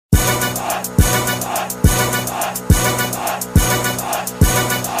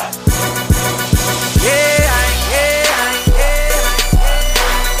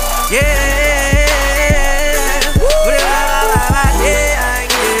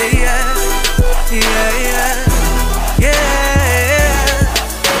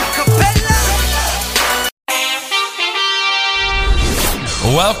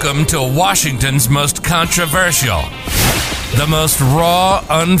Welcome to Washington's most controversial, the most raw,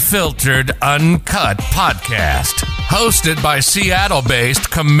 unfiltered, uncut podcast. Hosted by Seattle-based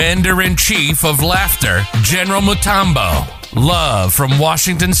Commander-in-Chief of Laughter, General Mutombo. Love from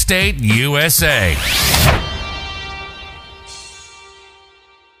Washington State, USA.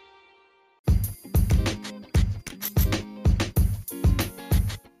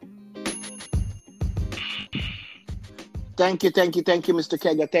 Thank you, Mr.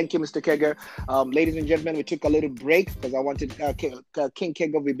 Keggah. Thank you, Mr. Keggah. Ladies and gentlemen, we took a little break because I wanted King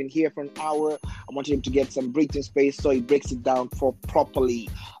Keggah. We've been here for an hour. I wanted him to get some breathing space so he breaks it down for properly.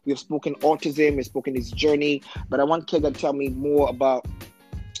 We've spoken autism, we've spoken his journey, but I want Keggah to tell me more about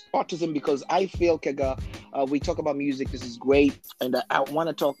autism because I feel, Keggah, we talk about music. This is great, and I want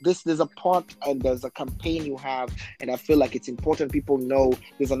to talk. There's a part and there's a campaign you have, and I feel like it's important people know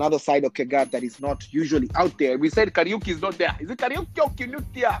there's another side of Keggah that is not usually out there. We said karaoke is not there. Is it karaoke or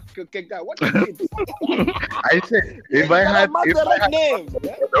Keggah? What is it? I said if I had name,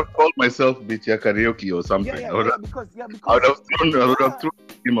 I would have called myself Bitya Karaoke or something. I would have thrown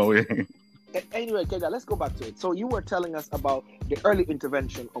him away. Anyway, Keggah, let's go back to it. So you were telling us about the early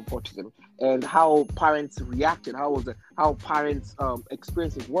intervention of autism and how parents reacted, how parents'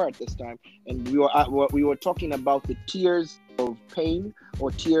 experiences were at this time, and we were talking about the tears of pain or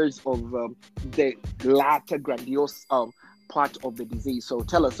tears of the latter grandiose part of the disease. So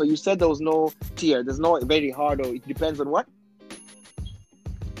tell us. So you said there was no tear. There's no very hard, or it depends on what?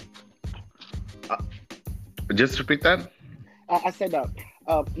 Just repeat that. I said that.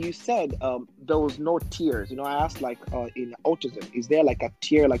 You said there was no tears. I asked in autism, is there like a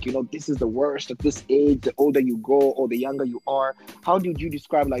tear, this is the worst at this age, the older you go or the younger you are? How did you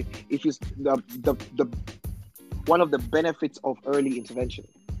describe if you the one of the benefits of early intervention?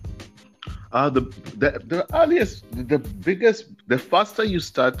 The earliest, the biggest, the faster you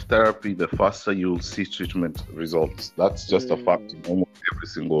start therapy, the faster you'll see treatment results. That's just a fact in almost every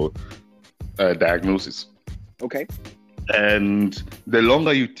single diagnosis. Okay. And the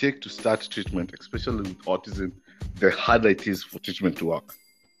longer you take to start treatment, especially with autism, the harder it is for treatment to work.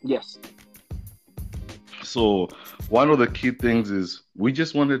 Yes. So one of the key things is we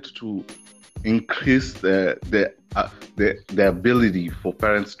just wanted to increase the ability for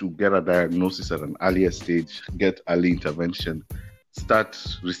parents to get a diagnosis at an earlier stage, get early intervention, start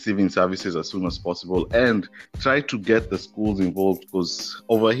receiving services as soon as possible, and try to get the schools involved, because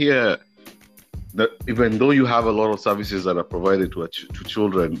over here, even though you have a lot of services that are provided to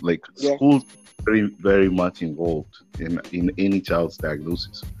children, schools are very, very much involved in any child's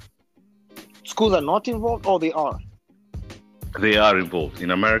diagnosis. Schools are not involved, or they are? They are involved.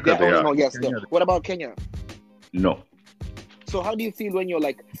 In America, they are. No, yes. What about Kenya? No. So how do you feel when you're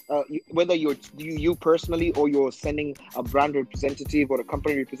whether you personally or you're sending a brand representative or a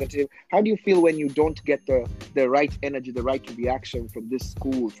company representative, how do you feel when you don't get the right energy, the right reaction from this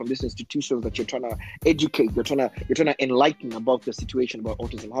school, from this institution that you're trying to educate, you're trying to enlighten about the situation about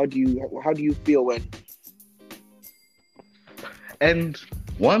autism? How do you feel when? And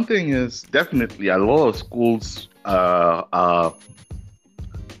one thing is definitely a lot of schools are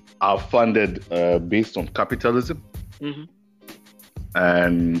funded based on capitalism. Mm-hmm.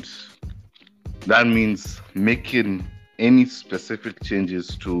 And that means making any specific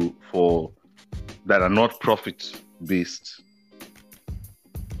changes that are not profit based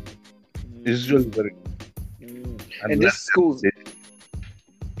is really very good. And this schools,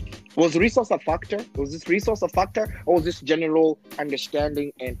 was resource a factor? Was this resource a factor, or was this general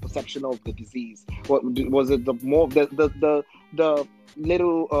understanding and perception of the disease? What was it? The little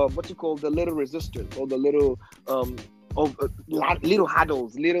the little resistance, or the little little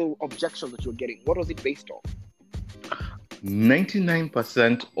hurdles, little objections that you're getting? What was it based on?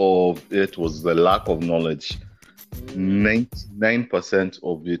 99% of it was the lack of knowledge. 99%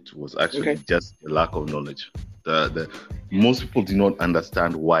 of it was actually just the lack of knowledge. Most people do not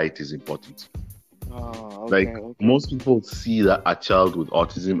understand why it is important. Most people see that a child with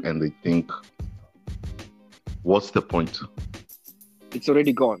autism and they think, what's the point? It's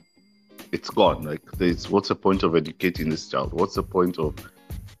already gone. It's gone. What's the point of educating this child? What's the point of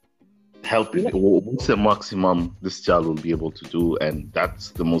helping? What's the maximum this child will be able to do? And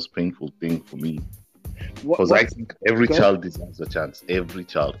that's the most painful thing for me. Because I think every child deserves a chance. Every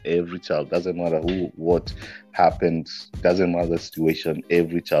child. Doesn't matter what happened. Doesn't matter the situation.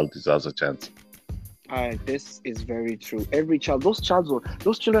 Every child deserves a chance. This is very true. Every child. Those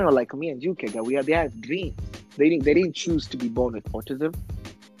children are like me and you, Keggah. They have dreams. They didn't choose to be born with autism.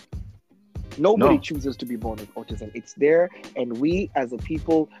 Nobody chooses to be born with autism. It's there, and we as a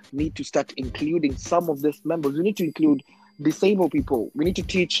people need to start including some of these members. We need to include disabled people. We need to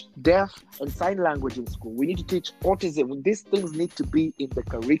teach deaf and sign language in school. We need to teach autism. These things need to be in the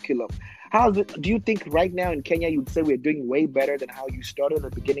curriculum. Do you think right now in Kenya you'd say we're doing way better than how you started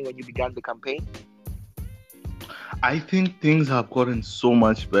at the beginning when you began the campaign? I think things have gotten so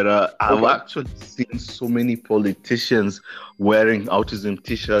much better. I've actually seen so many politicians wearing autism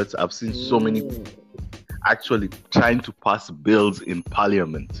t-shirts. I've seen so many people actually trying to pass bills in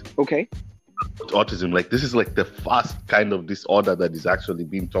parliament. Okay. Autism, like this is like the first kind of disorder that is actually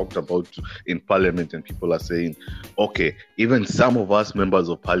being talked about in parliament, and people are saying, okay, even some of us members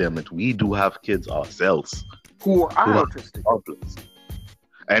of parliament, we do have kids ourselves who are autistic. Problems.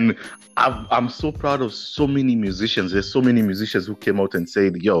 And I'm so proud of so many musicians. There's so many musicians who came out and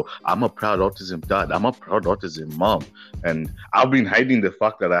said, yo, I'm a proud autism dad. I'm a proud autism mom. And I've been hiding the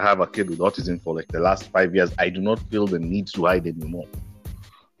fact that I have a kid with autism for like the last 5 years. I do not feel the need to hide anymore.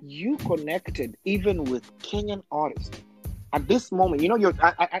 You connected even with Kenyan artists. At this moment,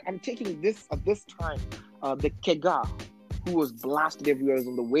 I'm taking this at this time, the Keggah, who was blasted everywhere, was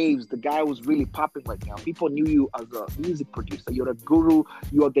on the waves. The guy was really popping right now. People knew you as a music producer. You're a guru.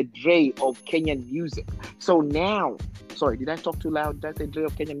 You're the Dre of Kenyan music. So now, sorry, did I talk too loud? Did I say Dre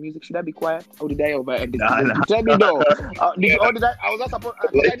of Kenyan music? Should I be quiet? Or did I over-end it? Tell me no. Did I was not supposed.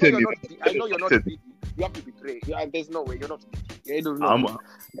 I know you're not. You have to be Dre. There's no way you're not.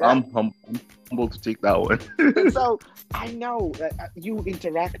 I'm humble to take that one. So I know you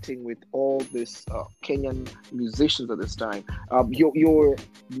interacting with all these Kenyan musicians at this time. You're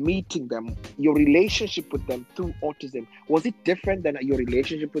meeting them. Your relationship with them through autism, was it different than your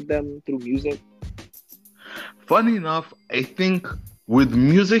relationship with them through music? Funny enough, I think with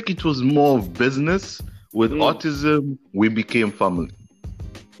music it was more of business. With autism, we became family.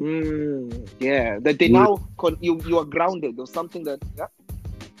 Yeah, that they now you are grounded or something that.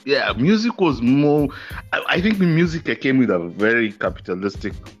 Yeah, music was more. I think the music I came with a very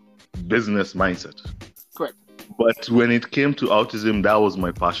capitalistic business mindset. Correct. But when it came to autism, that was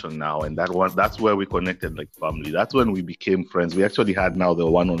my passion now, and that's where we connected like family. That's when we became friends. We actually had now the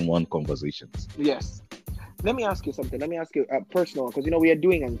one-on-one conversations. Yes. Let me ask you something. Let me ask you personal, because we are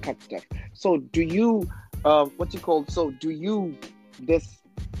doing uncut stuff. So do you,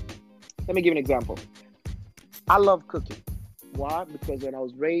 let me give an example. I love cooking. Why? Because when I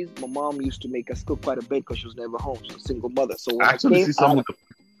was raised, my mom used to make us cook quite a bit because she was never home. She was a single mother. So when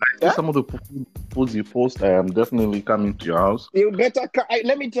some of the foods you post, I am definitely coming to your house. You better.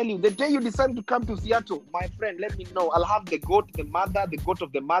 Let me tell you, the day you decide to come to Seattle, my friend, let me know. I'll have the goat, the goat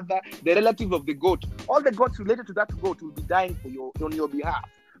of the mother, the relative of the goat. All the goats related to that goat will be dying on your behalf,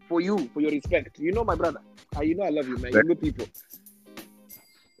 for your respect. You know, my brother. I love you, man. You're good people.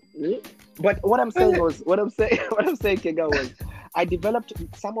 But what I'm saying, Keggah, was I developed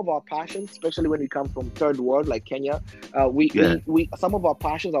some of our passions, especially when we come from third world like Kenya. We some of our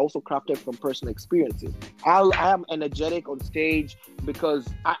passions are also crafted from personal experiences. I am energetic on stage because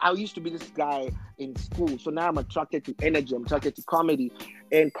I used to be this guy in school. So now I'm attracted to energy. I'm attracted to comedy.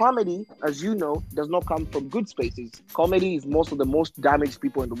 And comedy, as you know, does not come from good spaces. Comedy is most of the most damaged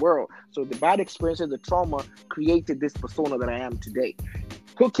people in the world. So the bad experiences, the trauma created this persona that I am today.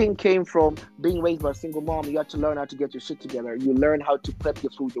 Cooking came from being raised by a single mom. You had to learn how to get your shit together. You learn how to prep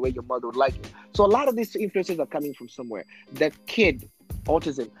your food the way your mother would like it. So a lot of these influences are coming from somewhere. That kid,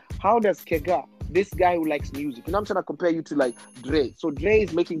 autism. How does Keggah, this guy who likes music, I'm trying to compare you to like Dre. So Dre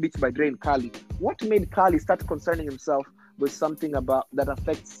is making beats by Dre and Kali. What made Kali start concerning himself with something about that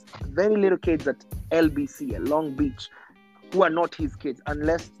affects very little kids at LBC, at Long Beach, who are not his kids,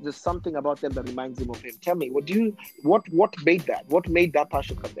 unless there's something about them that reminds him of him? Tell me, what made that? What made that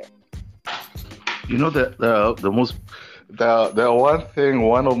passion come there? The one thing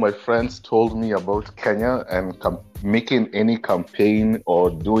one of my friends told me about Kenya and making any campaign or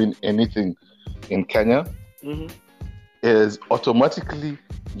doing anything in Kenya is automatically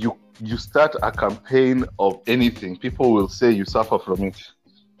you start a campaign of anything, people will say you suffer from it.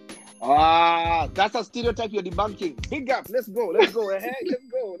 That's a stereotype you're debunking. Big up, let's go. Hey, let's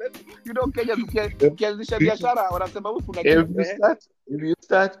go. Kenya tukianzisha biashara wanasema huku na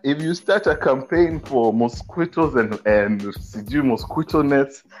if you start a campaign for mosquitoes and mosquito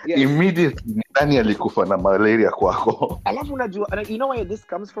nets, immediately nani alikufa na malaria kwako. Alafu unajua, you know where this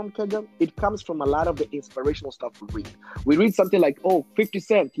comes from, Keggah? It comes from a lot of the inspirational stuff we read. We read something like, 50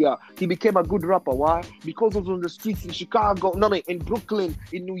 Cent, he became a good rapper. Why? Because he was on the streets in Chicago, in Brooklyn,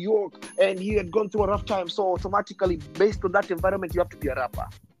 in New York, and he had gone through a rough time. So automatically, based on that environment, you have to be a rapper.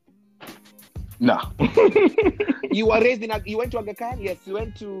 Nah. You were raised you went to Aga Khan? Yes. You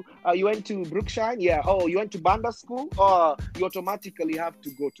went to Brookshire? Yeah. Oh, you went to Banda School? Or you automatically have to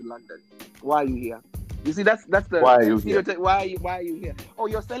go to London? Why are you here? You see, that's the Why are you here? stereotype. Why are you here? Oh,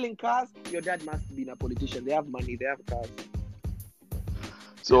 you're selling cars. Your dad must be a politician. They have money. They have cars.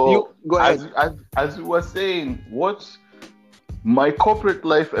 So Go ahead. as you were saying, what my corporate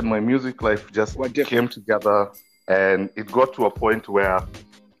life and my music life just came together, and it got to a point where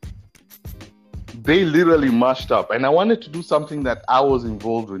they literally mashed up, and I wanted to do something that I was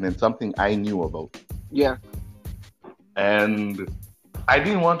involved in and something I knew about. Yeah. And I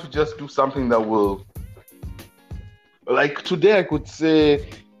didn't want to just do something that will, like today I could say,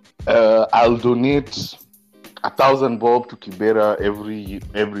 I'll donate 1,000 bob to Kibera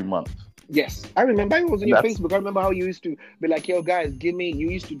every month. Yes, I remember it was on your Facebook. I remember how you used to be like, yo, guys, you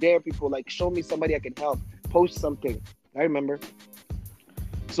used to dare people, like, show me somebody I can help, post something. I remember.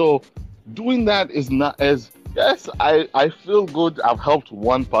 So doing that is not as, yes, I feel good. I've helped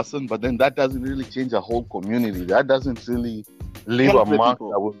one person, but then that doesn't really change a whole community. That doesn't really leave a mark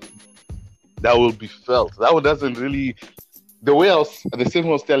that will be felt. That doesn't really, the same I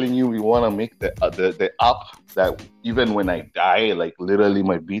was telling you, we want to make the app that even when I die, like literally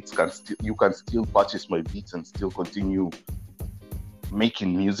my beats you can still purchase my beats and still continue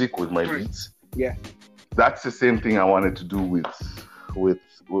making music with my beats. Yeah. That's the same thing I wanted to do with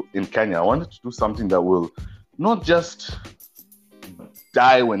in Kenya. I wanted to do something that will not just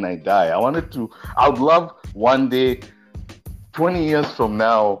die when I die. I would love one day, 20 years from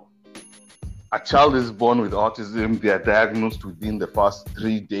now, a child is born with autism, they are diagnosed within the first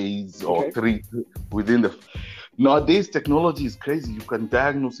 3 days or nowadays technology is crazy. You can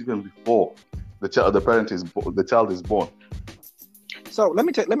diagnose even before the child is born. So let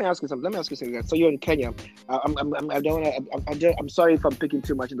me ask you something. So you're in Kenya. I'm sorry if I'm picking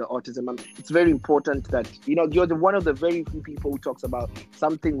too much in the autism. It's very important that you're one of the very few people who talks about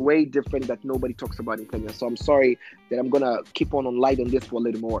something way different that nobody talks about in Kenya. So I'm sorry that I'm gonna keep on light on this for a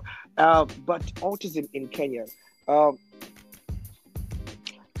little more. But autism in Kenya,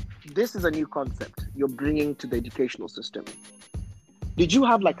 this is a new concept you're bringing to the educational system. Did you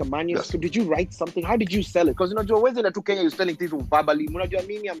have like a manuscript? Yes. Did you write something? How did you sell it? Because you're always in a Kenya, you're selling things verbally. I'm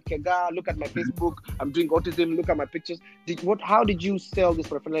Keggah, look at my Facebook, I'm doing autism, look at my pictures. How did you sell this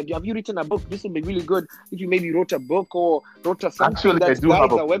for a friend? Have you written a book? This would be really good if you maybe wrote a book or wrote something. Actually, that's I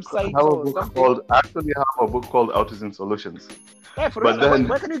have a website. I have a book called Autism Solutions. Yeah,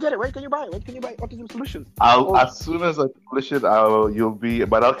 where can you get it? Where can you buy it? Where can you buy Autism Solutions? As soon as I publish it,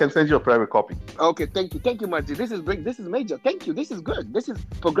 but I can send you a private copy. Okay, thank you, Marty. This is great. This is major. Thank you. This is good. This is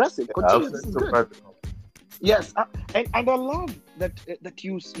progressive. Continue. This is good. Yes, and I love that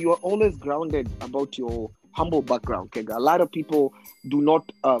you are always grounded about your humble background, Keggah. A lot of people do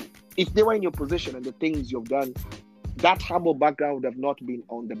not, if they were in your position and the things you've done, that humble background would have not been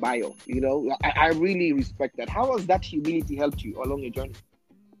on the bio. I really respect that. How has that humility helped you along your journey?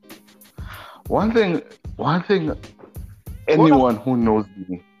 One thing, anyone who knows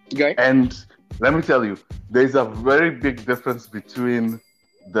me, and let me tell you, there's a very big difference between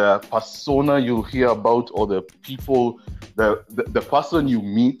the persona you'll hear about or the people, the person you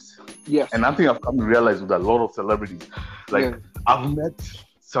meet. Yes. And I think I've come to realize with a lot of celebrities, I've met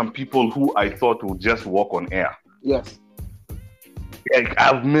some people who I thought would just walk on air. Yes. Like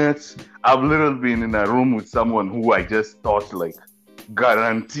I've literally been in a room with someone who I just thought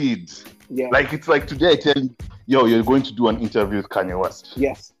guaranteed. Yeah. Like it's like today I tell you, yo, you're going to do an interview with Kanye West.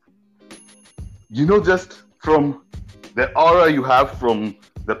 Yes. Just from the aura you have from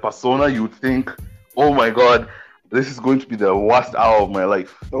the persona, you would think, oh my God, this is going to be the worst hour of my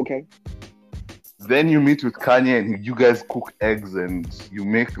life. Okay. Then you meet with Kanye and you guys cook eggs and you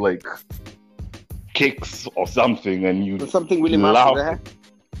make cakes or something, and something really massive,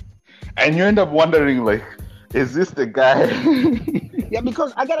 and you end up wondering, is this the guy? Yeah,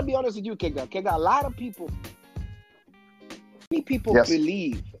 because I gotta be honest with you, Keggah. A lot of many people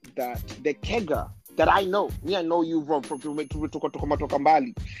believe that the Keggah that I know you from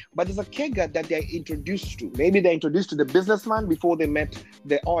Tokambali, but there's a Keggah that they're introduced to. Maybe they're introduced to the businessman before they met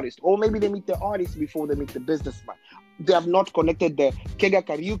the artist, or maybe they meet the artist before they meet the businessman. They have not connected the Keggah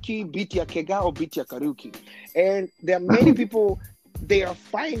karaoke, Bitia Keggah, or Bitia karaoke. And there are many people, they are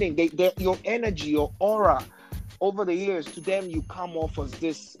finding your energy, your aura, over the years, to them, you come off as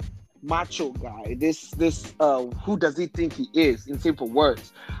this macho guy, this who does he think he is, in simple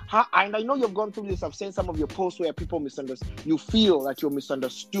words. And I know you've gone through this. I've seen some of your posts where people misunderstand. You feel that you're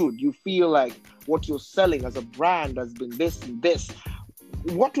misunderstood. You feel like what you're selling as a brand has been this and this.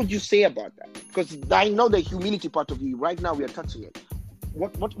 What would you say about that? Because I know the humility part of you. Right now, we are touching it.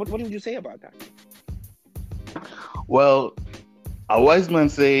 What would you say about that? Well, a wise man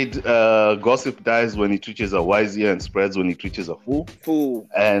said, gossip dies when it reaches a wise ear and spreads when it reaches a fool. Fool.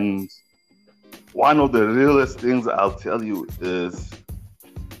 And one of the realest things I'll tell you is,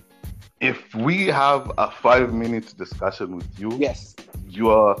 if we have a 5-minute discussion with you, Yes.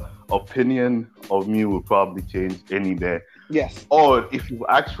 your opinion of me will probably change any day. Yes. Or if you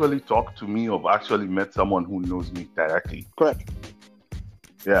actually talk to me or actually met someone who knows me directly. Correct.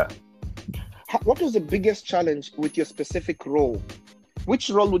 Yeah. What was the biggest challenge with your specific role? Which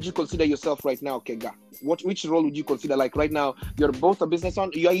role would you consider yourself right now, Keggah? Which role would you consider? Like right now, you're both a business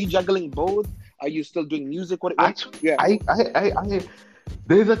owner. Are you juggling both? Are you still doing music? Actually, yeah.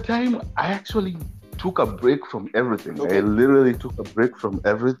 There's a time I actually took a break from everything. Okay. I literally took a break from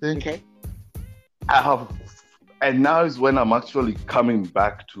everything. Okay. And now is when I'm actually coming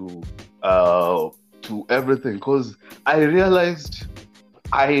back to everything, because I realized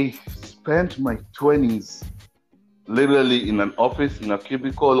I spent my 20s literally in an office, in a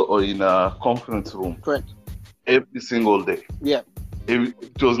cubicle, or in a conference room. Correct. Every single day. Yeah.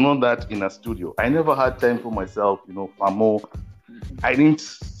 It was not that in a studio. I never had time for myself, famo.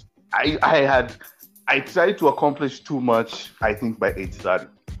 I tried to accomplish too much, I think, by age 30.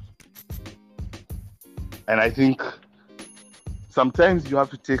 And I think sometimes you have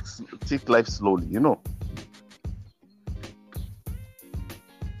to take life slowly,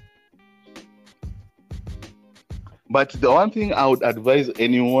 But the one thing I would advise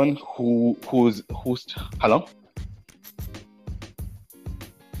anyone who's hello?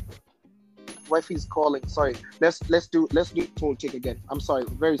 Wife is calling. Sorry. Let's do full take again. I'm sorry.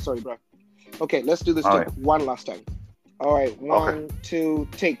 Very sorry, bro. Okay, let's do this take one last time. All right, one, two,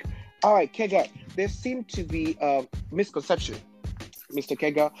 take. All right, Keggah, there seemed to be a misconception, Mr.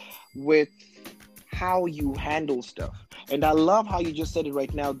 Keggah, with how you handle stuff. And I love how you just said it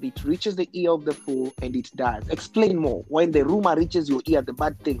right now. It reaches the ear of the fool and it dies. Explain more. When the rumor reaches your ear, the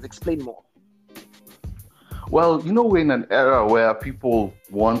bad things, explain more. Well, we're in an era where people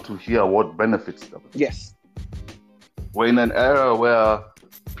want to hear what benefits them. Yes. We're in an era where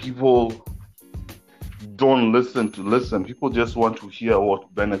people don't listen. People just want to hear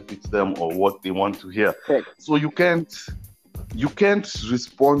what benefits them or what they want to hear. Correct. So you can't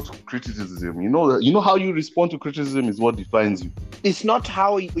respond to criticism. You know how you respond to criticism is what defines you. It's not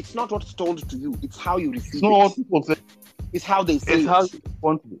what's told to you. It's how you receive it. It's not what people say. It's how they say it. It's how you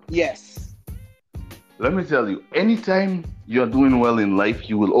respond to it. Yes. Let me tell you, anytime you're doing well in life,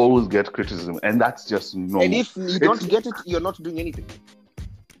 you will always get criticism, and that's just normal. And if you don't get it, you're not doing anything.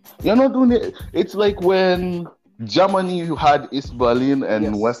 You're not doing it. It's like when Germany had East Berlin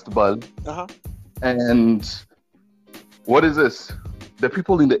and West Berlin. Uh-huh. And what is this? The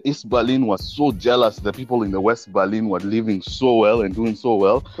people in the East Berlin were so jealous. The people in the West Berlin were living so well and doing so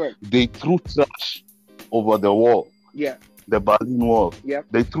well. Correct. They threw trash over the wall. Yeah. The Berlin Wall. Yeah.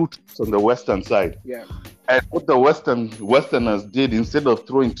 They threw trash on the western side. Yeah. And what the Westerners did, instead of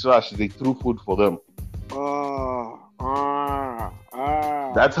throwing trash, they threw food for them.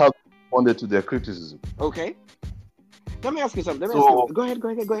 That's how they responded to their criticism. Okay. Let me ask you something. Go ahead.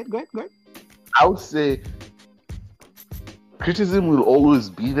 I would say criticism will always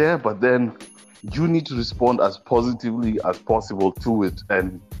be there, but then you need to respond as positively as possible to it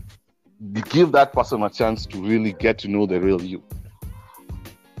and give that person a chance to really get to know the real you.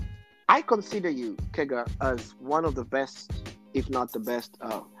 I consider you, Keggah, as one of the best, if not the best,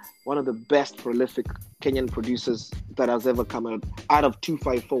 one of the best prolific Kenyan producers that has ever come out of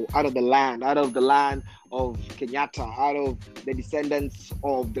 254, out of the land of Kenyatta, out of the descendants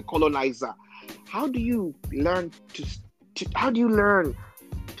of the colonizer. How do you learn to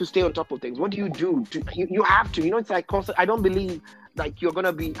stay on top of things? What do you do? You have to. It's like constant. I don't believe like you're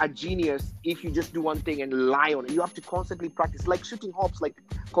gonna be a genius if you just do one thing and rely on it. You have to constantly practice, like shooting hops, like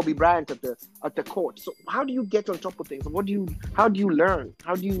Kobe Bryant at the court. So how do you get on top of things? How do you learn?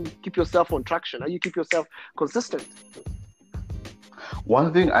 How do you keep yourself on traction? How do you keep yourself consistent?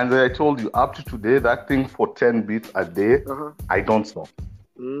 One thing, and I told you, up to today, that thing for 10 beats a day, I don't stop.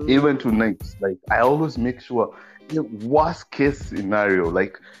 Even tonight, like I always make sure. Worst case scenario,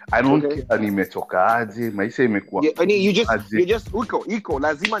 like I don't care nimechoka aje, maisha imekuwa. You just iko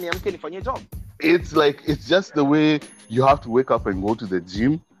lazima niamke nifanye job. It's just the way you have to wake up and go to the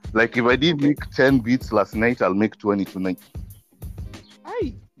gym. Like if I did make 10 beats last night, I'll make 20 tonight.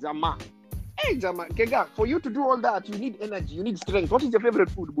 Hey, Jama, Keggah, for you to do all that, you need energy, you need strength. What is your favorite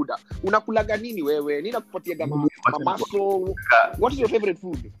food, Buddha? Unakulaga nini wewe? Nina kupatia mamaso. What is your favorite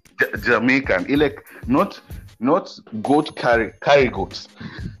food? Jamaican. Like not goat curry goats.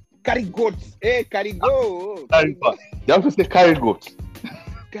 Curry goats. Curry goat. You have to say curry goat.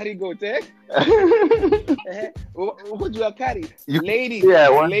 Curry goat, eh? What do you curry? Ladies. Yeah,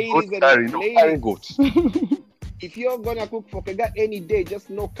 ladies and curry goats. if you're gonna cook for Keggah any day, just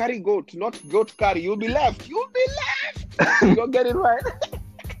know curry goat, not goat curry. You'll be left. You don't get it right.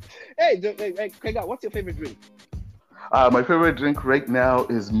 Hey, Keggah, what's your favorite drink? My favorite drink right now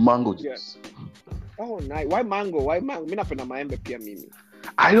is mango juice. Yeah. Oh, nice. Why mango? Why mango? Mimi napenda maembe pia mimi.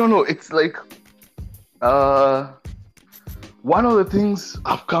 I don't know. It's like one of the things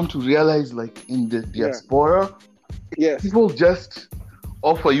I've come to realize, like in the diaspora, people just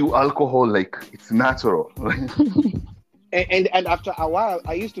offer you alcohol like it's natural. And after a while,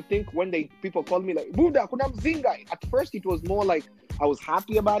 I used to think when people called me like, Buddha, kuna mzinga. At first, it was more like I was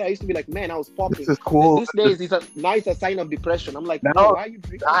happy about it. I used to be like, man, I was popping. This is cool. These days, it's a nicer sign of depression. I'm like, no, why are you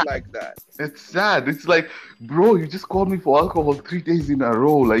drinking like that? It's sad. It's like, bro, you just called me for alcohol 3 days in a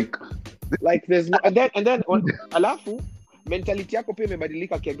row. Like there's no, and then alafu mentality yako pia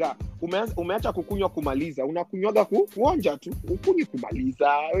imebadilika Keggah. Umeacha kukunywa kumaliza, unakunywaga kuonja tu, ukunywi kumaliza.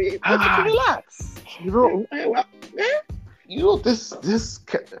 Relax. You know, this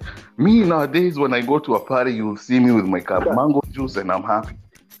me nowadays, when I go to a party, you'll see me with my cup of mango juice and I'm happy.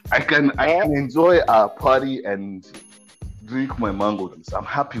 I can enjoy a party and drink my mango juice. I'm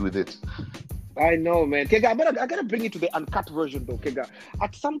happy with it. I know, man. Keggah, I gotta bring it to the uncut version though, Keggah.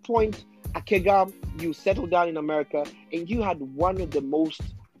 At some point, at Keggah, you settled down in America and you had one of the most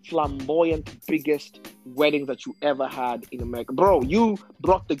flamboyant, biggest weddings that you ever had in America. Bro, you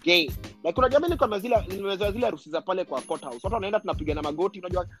brought the game. Like unajua mimi niko na zile harusi za pale kwa courthouse. Watu wanaenda tunapigana magoti,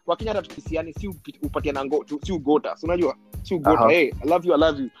 unajua Wakenya hata tukisiani si upatia na si ugota. Unajua? Si ugota. Hey, I love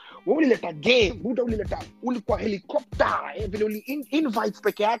you. Wewe ulileta game, Buddha ulikuwa helicopter, vile invites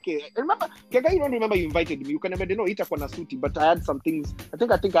peke yake. Remember, Keggah, you don't remember you invited me. You can never know itakuwa na suti, but I had some things. I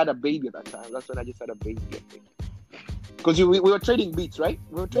think I had a baby at that time. That's when I just had a baby, I think. Because we were trading beats, right?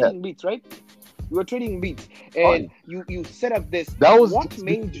 We were trading beats. And you set up this. That was what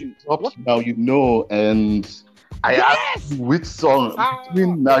made you? Now you know, and I asked you which song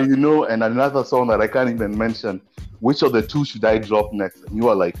between Now You Know and another song that I can't even mention. Which of the two should I drop next? And you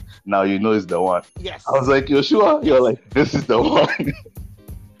were like, Now You Know is the one. Yes. I was like, you're sure? You're like, this is the one.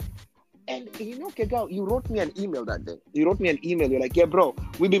 And you know, Keggah, you wrote me an email that day. You're like, yeah, bro,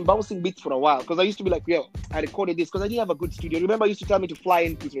 we've been bouncing beats for a while. Because I used to be like, yo, I recorded this because I didn't have a good studio. Remember, you used to tell me to fly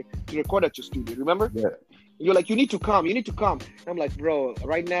in to record at your studio. Remember? Yeah. You're like, you need to come. And I'm like, bro,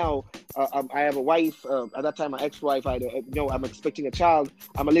 right now, I have a wife. At that time, my ex-wife, I'm expecting a child.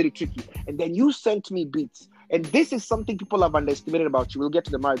 I'm a little tricky. And then you sent me beats. And this is something people have underestimated about you. We'll get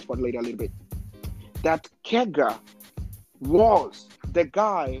to the marriage part later a little bit. That Keggah was the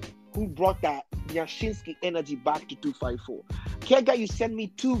guy who brought that Nyashinski energy back to 254. Keggah, you sent me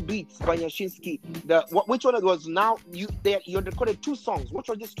 2 beats by Nyashinski. Which one it was now? You recorded 2 songs. Which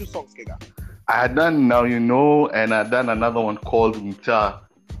were just 2 songs, Keggah? I had done Now You Know, and I had done another one called Mta.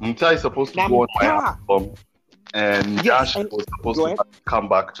 Mta is supposed to go on my album, and Josh was supposed to have a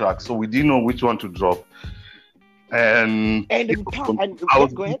comeback track. So we didn't know which one to drop. And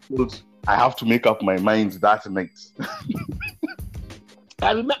go ahead. I have to make up my mind that night.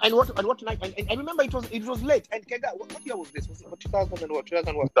 I remember, and what night? And I remember it was late. And Keggah, what year was this? Was it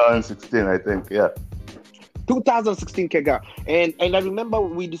 2016, I think. Yeah. 2016, Keggah. And I remember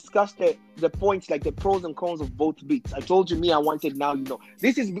we discussed the points, like the pros and cons of both beats. I told you, I wanted Now You Know.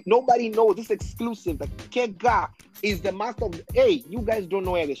 This is, nobody knows, this is exclusive. Like Keggah is the master of, hey, you guys don't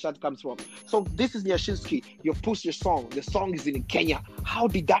know where the shot comes from. So this is Nyashinski. You push your song. The song is in Kenya. How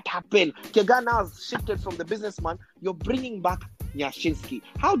did that happen? Keggah now has shifted from the businessman. You're bringing back Nyashinski.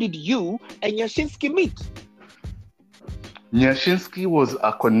 How did you and Nyashinski meet? Nyashinski was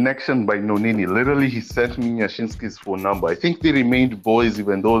a connection by Nonini. Literally, he sent me Nyashinski's phone number. I think they remained boys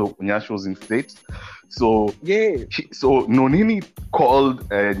even though Nyash was in States. So so Nonini called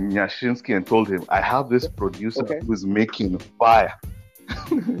Nyashinski and told him, I have this producer who's making fire.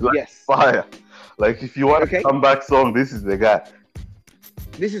 Fire. Like, if you want a comeback song, this is the guy.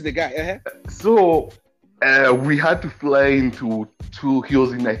 So we had to fly into he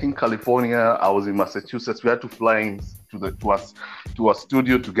was in, I think, California. I was in Massachusetts. We had to fly in to a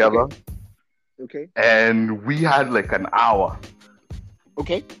studio together. Okay. And we had like an hour.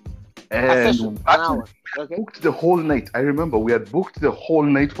 Okay. And booked the whole night. I remember we had booked the whole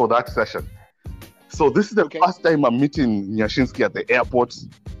night for that session. So this is the first time I'm meeting Nyashinski at the airport.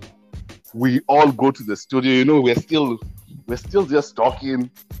 We all go to the studio. We're still just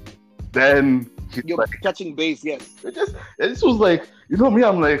talking. Then you're like, catching bass, yes. This was like, I'm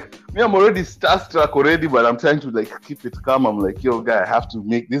already starstruck already, but I'm trying to like keep it calm. I'm like, yo, guy, I have to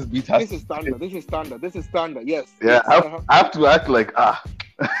make this beat. This is standard, yes. Yeah, I have to act like,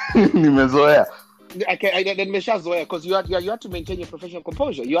 nimezoea. then Meshazoya, because you have to maintain your professional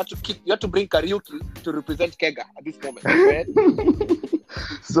composure. You have to bring karaoke to represent Keggah at this moment. Go ahead.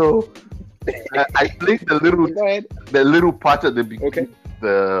 So I played the little part at the beginning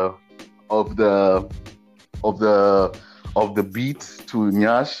of the beat to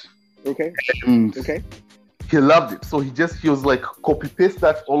Nyash. Okay. And he loved it. So he was like, copy paste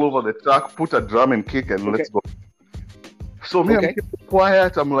that all over the track, put a drum and kick, and let's go. So me, I'm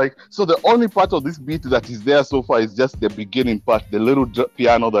quiet. I'm like, so the only part of this beat that is there so far is just the beginning part, the little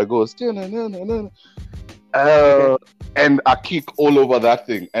piano that goes, and a kick all over that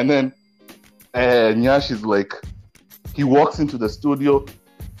thing. And then Nyash is like, he walks into the studio,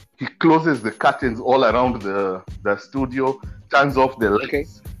 he closes the curtains all around the studio, turns off the lights. Okay.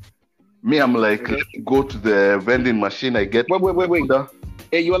 Me, I'm like, let me go to the vending machine. I get wait.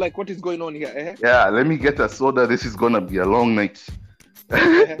 Hey, you are like, what is going on here? Yeah, let me get a soda. This is gonna be a long night.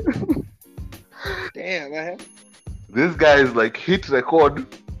 Damn. This guy is like, hit record,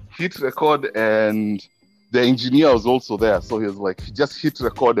 and the engineer was also there. So he was like, just hit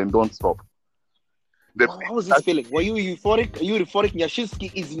record and don't stop. How was this feeling? Were you euphoric? Are you euphoric?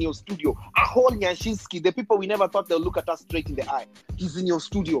 Nyashinski is in your studio. A whole Nyashinski, the people we never thought they'll look at us straight in the eye. He's in your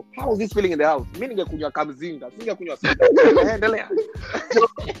studio. How was this feeling in the house? Meaning kunywa kamzinga, singa kunywa soda.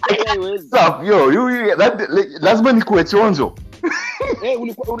 Stop, lazima nikuwe chonjo.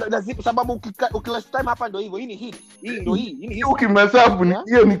 Sababu ukilast time hapa ndo hivyo. Hii ni hit. Hii ukimesabu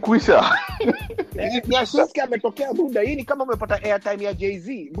hiyo ni kwisha. Nyashinski ametokea buda. Hii ni kama umepata airtime ya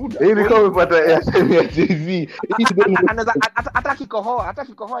Jay-Z. Buda. Hii ni kama umepata airtime ya Jay-Z. Hata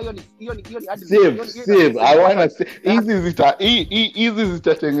kikohoa hiyo ni save. I wanna say hizi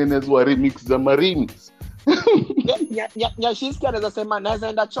zitatengenezwa remix za remix. Nyashinski anaweza sema naweza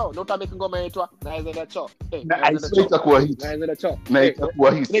enda choo na utamake ngoma inaitwa naweza enda choo. Itakuwa hit.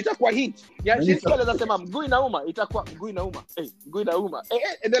 Itakuwa hit. Nyashinski anaweza sema mguu inauma, itakuwa mguu inauma. Mguu inauma.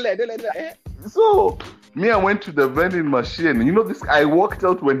 Endelea. So me, I went to the vending machine. You know this, I walked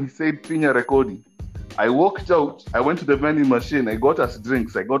out when he said Pinya recording. I walked out, I went to the vending machine, I got us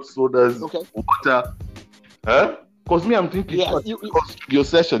drinks, I got sodas, water. Because me, I'm thinking, your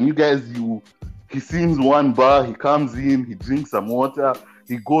session, you guys, he sings one bar, he comes in, he drinks some water,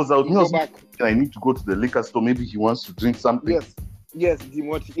 he goes out. Go back. I need to go to the liquor store, maybe he wants to drink something. Yes.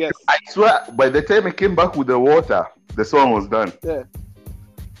 I swear, by the time I came back with the water, the song was done. Yeah.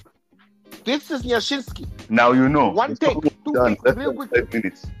 This is Nyashinski. Now you know. One take, two takes, real quick. 5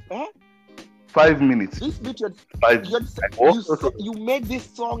 minutes. 5 minutes. This bit you made this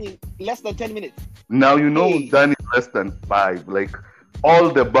song in less than 10 minutes. Now you know done in less than 5. Like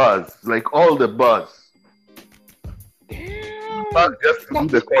all the bars. Damn. Just do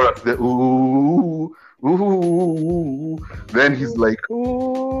the chorus. The ooh. Then he's like,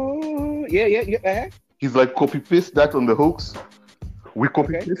 ooh. Yeah. He's like, copy paste that on the hooks. We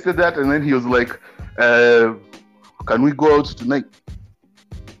copy pasted that, and then he was like, can we go out tonight?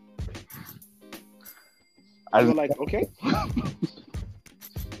 And you were like, okay.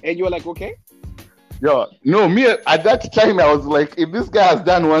 And you were like, okay. Yeah, no, me at that time I was like, if this guy has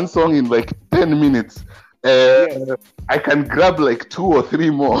done one song in like 10 minutes, I can grab like 2 or 3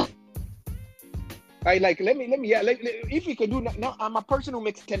 more. Let me. If you can do now, I'm a person who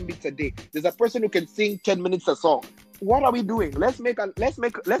makes 10 beats a day. There's a person who can sing 10 minutes a song. What are we doing? Let's make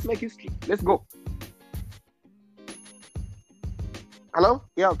history. Let's go. Hello?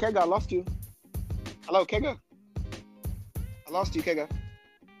 Yeah, Keggah, I lost you. Hello, Keggah? I lost you, Keggah.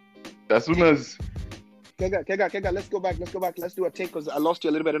 As soon as Keggah, let's go back. Let's do a take because I lost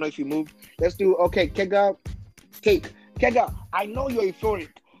you a little bit. I don't know if you moved. Let's do Keggah, take. Keggah, I know you're euphoric.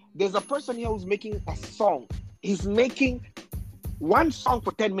 There's a person here who's making a song. He's making one song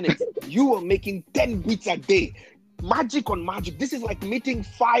for 10 minutes. You are making 10 beats a day. Magic on magic. This is like meeting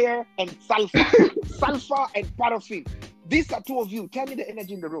fire and sulfur. Sulfur and paraffin. These are two of you. Tell me the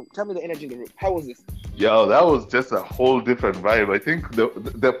energy in the room. How was this? Yeah, that was just a whole different vibe. I think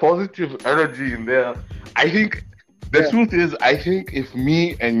the positive energy in there. I think the truth is, I think if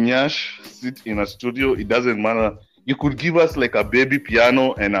me and Nyash sit in a studio, it doesn't matter. You could give us like a baby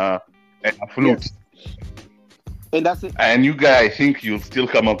piano and a flute. Yes. And that's it. And you guys, I think you'll still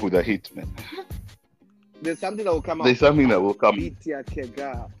come up with a hit, man. There's something that will come out. There's something that will come.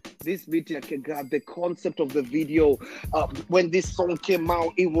 This video, Keggah, the concept of the video, when this song came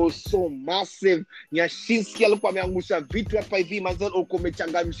out, it was so massive. Nyashinski alikuwa ameangusha vitu hapa hivi, manzel uko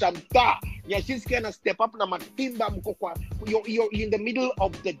umechangamsha mtaa. Nyashinski ana step up na matimba mko kwa you're in the middle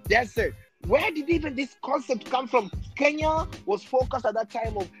of the desert. Where did even this concept come from? Kenya was focused at that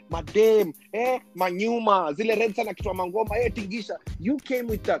time of Madem, Manyuma, Zile Red Sana Kitwa Mangoma, Tingisha. You came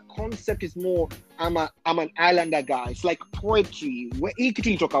with the concept is more, I'm an islander guy. It's like poetry. Where did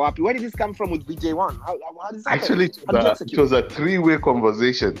this come from with VJ1? How does that Actually, it was a three-way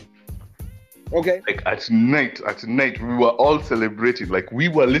conversation. Okay. Like at night, we were all celebrating. Like we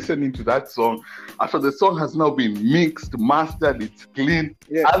were listening to that song. After the song has now been mixed, mastered, it's clean.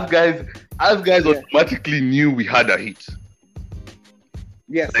 Yes. As guys automatically knew we had a hit.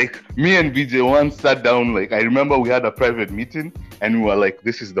 Yes. Like me and VJ1 sat down. Like I remember we had a private meeting and we were like,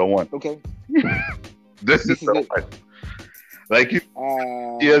 "This is the one." Okay. this is the one. Like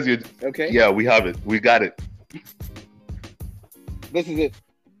here's your. Okay. Yeah, we have it. We got it. This is it.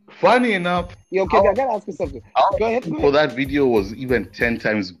 Funny enough, I gotta ask you something. Go ahead. For that video was even 10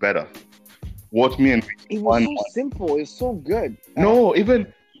 times better. What me and it was so simple. It's so good. No,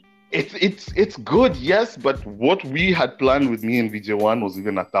 even it's good, yes, but what we had planned with me and VJ1 was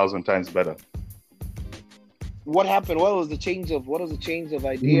even 1,000 times better. What happened? What was the change of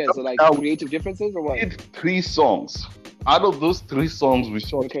ideas? Or like creative differences or what? We did 3 songs. Out of those 3 songs, we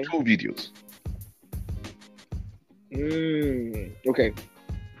shot 2 videos. Okay.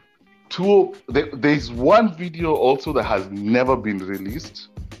 There's one video also that has never been released.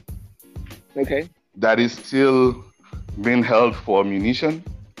 Okay. That is still being held for ammunition.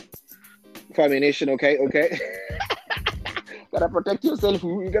 For ammunition, okay. Gotta protect yourself.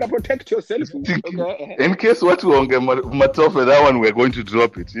 You gotta protect yourself. Okay. In case what we get matofe, that one we're going to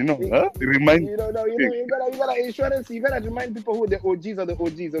drop it. You know, remind. You gotta insurance. You gotta remind people who the OGs are the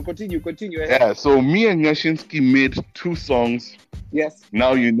OGs. So continue. Yeah. So me and Nyashinski made 2 songs. Yes.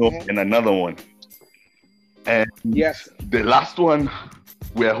 Now you know, and another one. And yes, the last one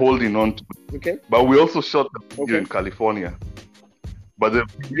we're holding on to. Okay. But we also shot the video in California. But the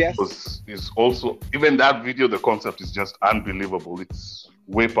video is also, even that video, the concept is just unbelievable. It's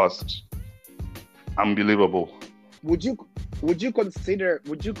way past unbelievable. Would you consider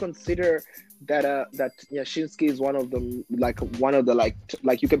that Nyashinski is one of them, like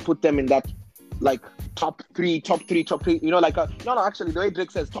you can put them in that like top three, you know, like actually the way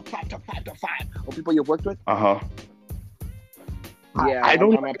Drake says top five of people you've worked with. Yeah, I'm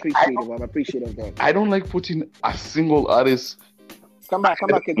appreciative of that. I don't like putting a single artist. Come back.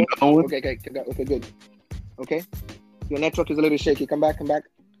 Okay, good. Okay. Your network is a little shaky. Come back.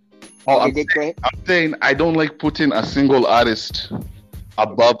 Oh, okay, go ahead. I'm saying I don't like putting a single artist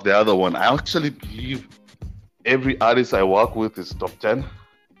above the other one. I actually believe every artist I work with is top 10.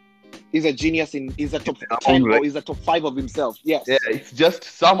 He's a genius he's a top 10 or he's a top 5 of himself. Yes. Yeah, it's just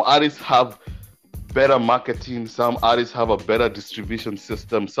some artists have better marketing, some artists have a better distribution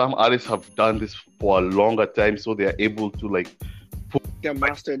system, some artists have done this for a longer time, so they're able to like put their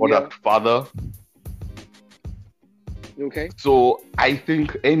mastered product further. Okay. So I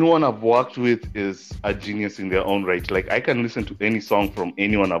think anyone I've worked with is a genius in their own right. Like I can listen to any song from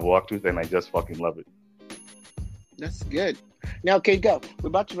anyone I've worked with and I just fucking love it. That's good. Now, Keggah, we're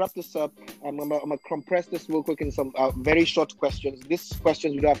about to wrap this up. I'm gonna compress this real quick in some very short questions. These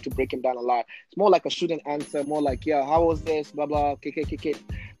questions, we don't have to break them down a lot. It's more like a shoot and answer, more like, how was this, blah, blah, KK.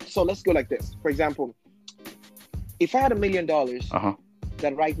 So let's go like this. For example, if I had $1 million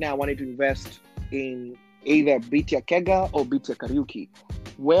that right now I wanted to invest in either Bitia Keggah or Bitia Karaoke,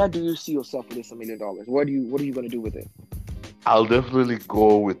 where do you see yourself with this $1 million? What are you going to do with it? I'll definitely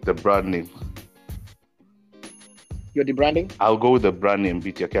go with the brand name. You're debranding? I'll go with the brand name,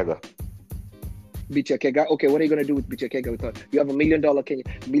 Bitia Keggah. Bitia Keggah. Okay, what are you going to do with Bitia Keggah? You have $1 million Kenya,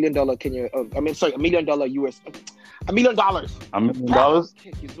 $1 million US. $1 million.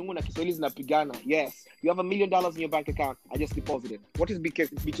 $1 million? Yes. You have $1 million in your bank account. I just deposited. What is Bitia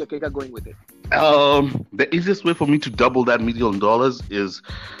Keggah going with it? The easiest way for me to double that $1 million is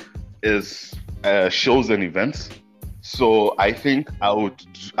shows and events. So I think I would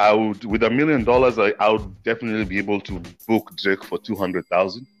with $1 million, I would definitely be able to book Drake for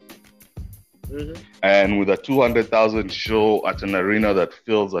 200,000. And with a 200,000 show at an arena that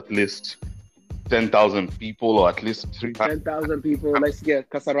fills at least 10,000 people or at least 10,000 people. Let's get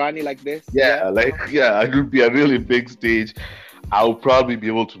Kasarani like this. It would be a really big stage. I'll probably be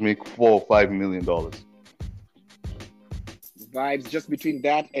able to make $4 or $5 million. Vibes just between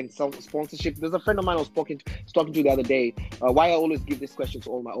that and some sponsorship. There's a friend of mine I was talking to the other day. Why I always give this question to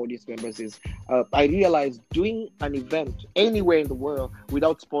all my audience members is I realized doing an event anywhere in the world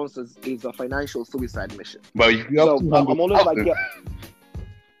without sponsors is a financial suicide mission. But if you have I'm always like,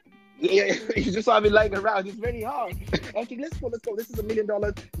 you just have it lying around. It's very hard. Okay, let's go. This is $1 million.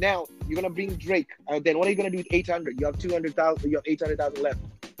 Now you're gonna bring Drake. Then what are you gonna do with 800? You have 200,000. You have 800,000 left.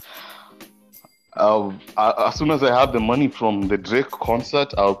 As soon as I have the money from the Drake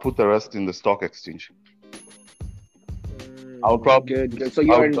concert, I'll put the rest in the stock exchange. I'll probably good. So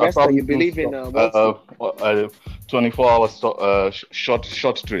you're an investor. You believe in Wall Street. 24-hour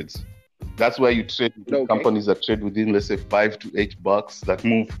short trades. That's where you trade with companies that trade within, let's say, $5 to $8 that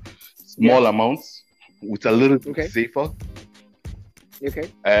move small amounts, which are a little bit safer.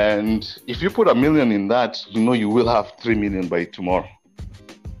 Okay. And if you put $1 million in that, you will have $3 million by tomorrow.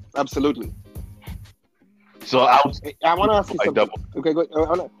 Absolutely. So I want to ask you something. Double. Okay, go.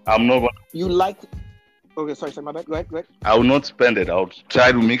 I'm not going. You like? Okay, sorry, my bad. Go ahead. I will not spend it. I'll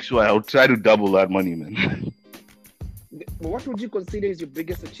try to double that money, man. What would you consider is your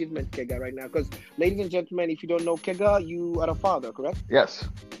biggest achievement, Keggah, right now? Because, ladies and gentlemen, if you don't know Keggah, you are a father, correct? Yes.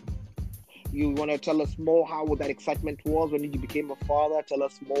 You want to tell us more how that excitement was when you became a father? Tell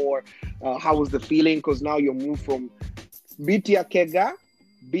us more. How was the feeling? Because now you moved from Bitia Keggah,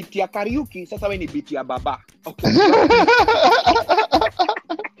 Bitia Kariuki. Sasa we ni Bitia Baba. Okay.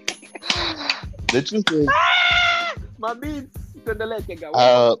 The truth is, my beats. I'm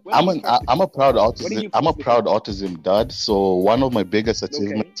a proud autism dad. So one of my biggest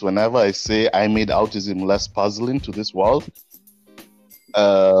achievements, whenever I say I made autism less puzzling to this world,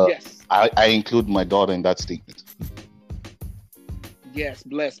 yes, I include my daughter in that statement. Yes,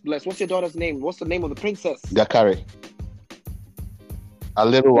 bless. What's your daughter's name? What's the name of the princess? Gakari. A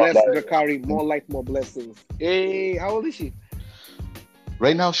little bless Gakari. More life, more blessings. Hey, how old is she?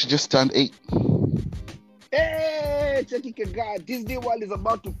 Right now, she just turned 8. Hey, Keggah, Disney World is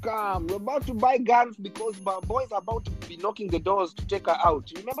about to come. We're about to buy guns because boys are about to be knocking the doors to take her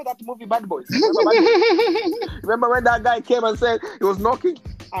out. You remember that movie, Bad Boys? Remember when that guy came and said he was knocking?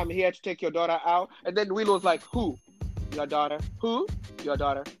 I'm here to take your daughter out. And then Will was like, who? Your daughter. Who? Your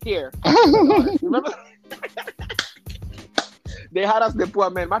daughter. Here. Your daughter. Remember? They had us the poor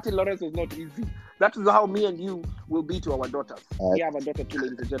man. Martin Lawrence was not easy. That is how me and you will be to our daughters. We have a daughter too,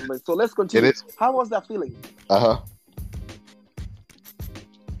 ladies and gentlemen. So let's continue. How was that feeling?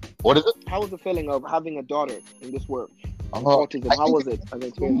 What is it? How was the feeling of having a daughter in this world? Autism. How was it?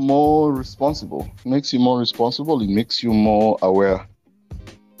 More responsible. It makes you more responsible. It makes you more aware.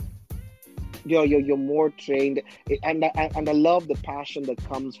 You're more trained, and I love the passion that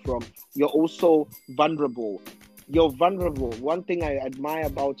comes from. You're also vulnerable. You're vulnerable. One thing I admire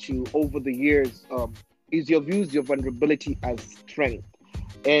about you over the years is your views, your vulnerability as strength.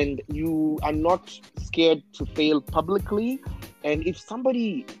 And you are not scared to fail publicly. And if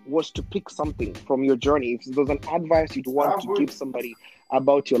somebody was to pick something from your journey, if there's an advice you'd want to give somebody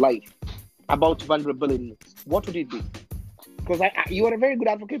about your life, about vulnerability, what would it be? Because you are a very good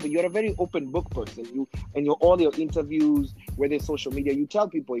advocate, but you're a very open book person. All your interviews, whether it's social media, you tell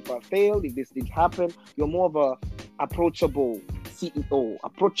people if I failed, if this did happen, you're more of a approachable CEO,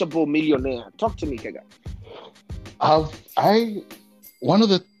 approachable millionaire. Talk to me, Keggah. One of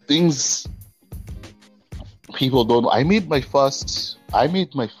the things people don't know, I made my first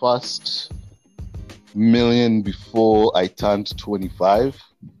million before I turned 25.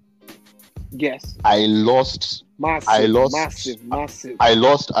 Yes. I lost massive. I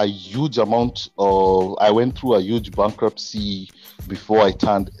lost a huge amount I went through a huge bankruptcy before I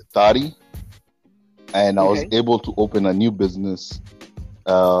turned 30, and I was able to open a new business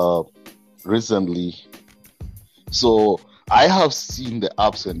recently. So I have seen the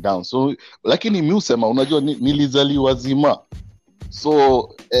ups and downs. So lakini mimi usema unajua nilizaliwa zima. So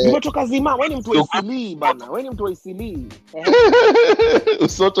umetoka zima, wewe ni mtu wa Isili bana. Wewe ni mtu wa Isili.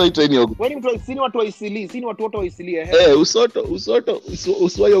 Usoto itainiogopa. Wewe ni mtu wa Isili, watu wa Isili, si ni watu wote wa Isili usoto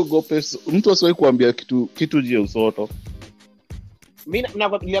usiwaiogope. Mtu asiwahi kuambia kitu je usoto. Mimi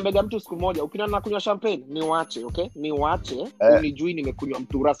niliambia mtu siku moja, ukiona nakunywa champagne, niwache, okay? Niwache. Unijui nimekunywa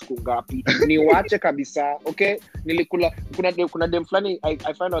mtura siku ngapi. Niwache kabisa, okay? Nilikula kuna dem flani,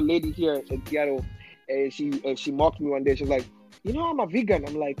 I found a lady here in Seattle. She mocked me one day. She was like, you know, I'm a vegan.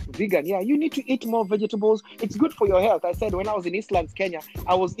 I'm like, vegan? Yeah, you need to eat more vegetables. It's good for your health. I said, when I was in Eastlands, Kenya,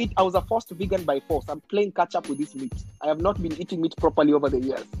 I was a forced vegan by force. I'm playing catch up with this meat. I have not been eating meat properly over the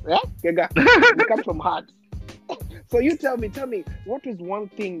years. Yeah? Keggah, it comes from heart. So you tell me, what is one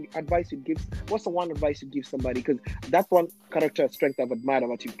thing advice you give? What's the one advice you give somebody? Because that's one character strength I've admired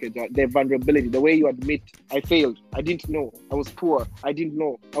about you, Keggah. Their vulnerability, the way you admit, I failed, I didn't know, I was poor, I didn't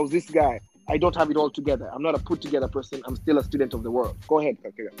know, I was this guy, I don't have it all together. I'm not a put together person. I'm still a student of the world. Go ahead,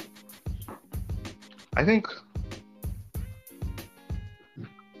 Keggah. I think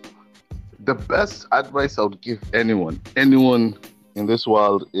the best advice I would give anyone in this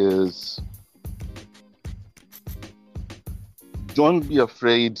world is don't be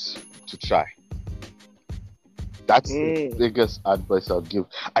afraid to try. That's the biggest advice I'll give.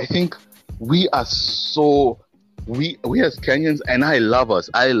 I think we are so we as Kenyans, and I love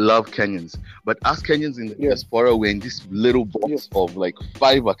Kenyans, but as Kenyans in the diaspora, we're in this little box of like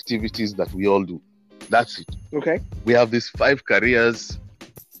 5 activities that we all do. That's it. Okay. We have these 5 careers.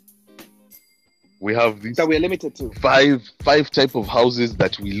 We have these that we're limited to. Five type of houses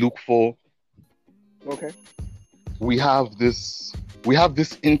that we look for. Okay. We have this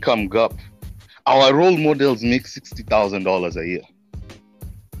income gap. Our role models make $60,000 a year.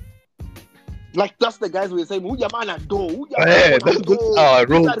 Like that's the guys we say, that's our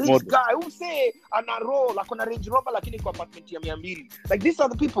role a rich model. guy who say ana roll like on a Range Rover lakini kwa apartment ya 200. Like these are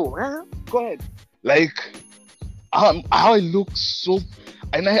the people. Go ahead. Like how I look so,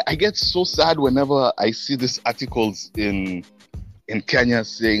 and I get so sad whenever I see these articles in Kenya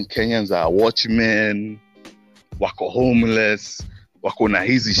saying Kenyans are watchmen, wako homeless, wako na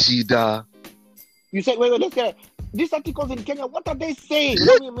hizi shida. You said, wait, let's get these articles in Kenya. What are they saying?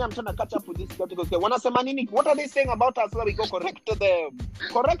 Let me, I'm trying to catch up with these articles. What are they saying about us? So we go correct to them.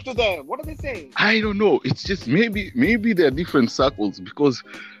 What are they saying? I don't know. It's just maybe there are different circles, because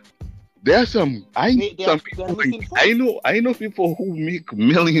there are some. I know people who make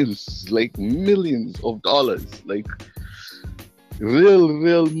millions of dollars, like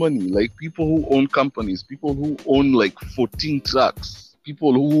real money. Like people who own companies, people who own like 14 trucks,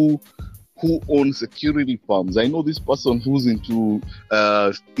 people who own security firms. I know this person who's into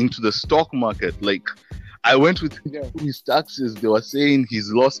the stock market. Like I went with his taxes. They were saying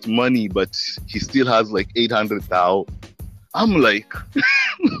he's lost money, but he still has like 800,000. I'm like,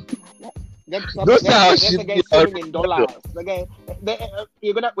 that's a guy selling in dollars. We're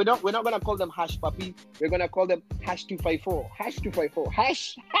not gonna call them hash puppy. We're gonna call them hash 254.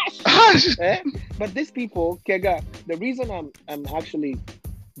 Hash. But these people, Keggah, the reason I'm actually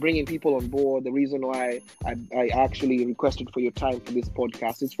bringing people on board, the reason why I actually requested for your time for this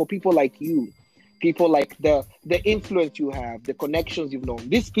podcast is for people like you, people like the influence you have, the connections you've known,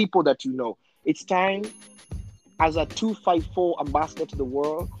 these people that you know. It's time as a 254 ambassador to the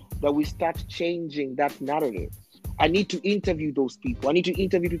world that we start changing that narrative. I need to interview those people. I need to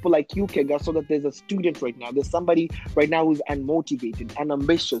interview people like you, Keggah, so that there's a student right now. There's somebody right now who's unmotivated,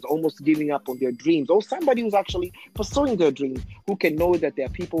 unambitious, almost giving up on their dreams, or somebody who's actually pursuing their dreams, who can know that there are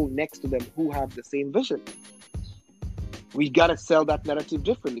people next to them who have the same vision. We got to sell that narrative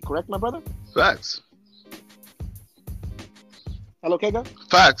differently. Correct, my brother? Facts. Hello, Keggah?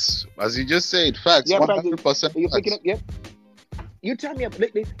 Facts. As you just said, facts. Yeah, 100%. You're picking up? Yeah. You tell me,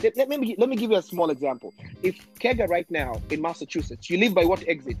 let me give you a small example. If Keggah right now in Massachusetts, you live by what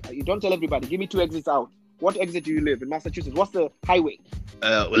exit? You don't tell everybody. Give me 2 exits out. What exit do you live in Massachusetts? What's the highway?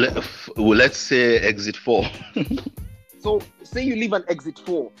 Let's say exit 4. So say you live on exit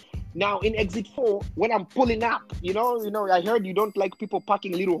 4. Now in exit 4, when I'm pulling up, you know, I heard you don't like people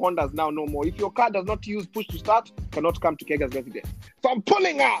parking little Hondas now no more. If your car does not use push to start, cannot come to Keggah's residence. So I'm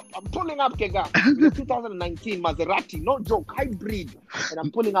pulling up, Keggah, with a 2019 Maserati, no joke, hybrid, and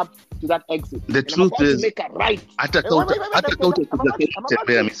I'm pulling up to that exit. The truth is, to make a right.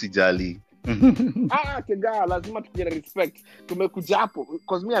 Keggah, lazima tuje respect. Tumekuja hapo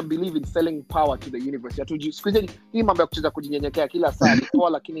because me I believe in selling power to the universe. Siku hii mambo ya kucheza kujinyenyekea kila saa ni poa,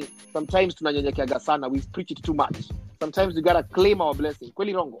 lakini sometimes tunanyenyekeaga sana. We preach it too much. Sometimes we gotta claim our blessing.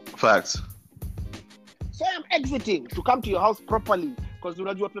 Kweli rongo? Facts. So I'm exiting to come to your house properly because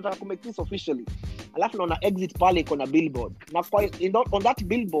unajua tunataka to make this officially. Alafu naona exit pale iko na billboard. Na on that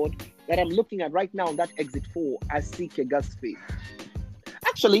billboard that I'm looking at right now on that exit 4, I see Keggah's face.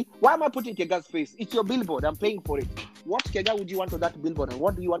 Actually, why am I putting Keggah's face? It's your billboard. I'm paying for it. What Keggah would you want on that billboard, and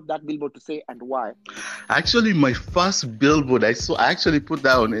what do you want that billboard to say, and why? Actually, my first billboard, I actually put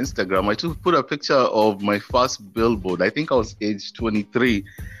that on Instagram. I put a picture of my first billboard. I think I was age 23,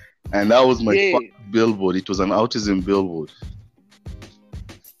 and that was my first billboard. It was an autism billboard.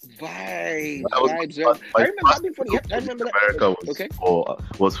 Vibes. I remember that.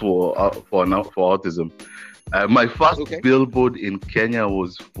 Was for autism. My first billboard in Kenya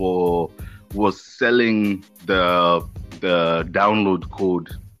was selling the download code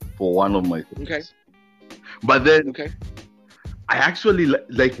for one of my things. Okay. But then I actually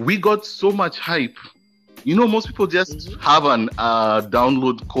we got so much hype. You know, most people just have an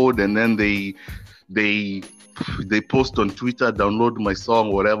download code and then they post on Twitter, download my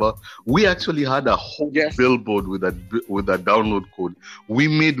song, whatever. We actually had a whole billboard with a download code. We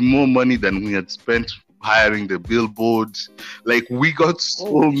made more money than we had spent hiring the billboard. Like we got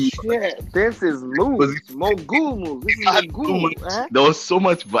so shit. This is moves. Mogul moves. This is Mogul. There was so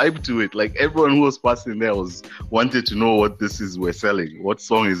much vibe to it. Like everyone who was passing there wanted to know what this is we're selling. What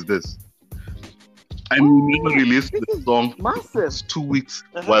song is this? And we never released the song for massive. 2 weeks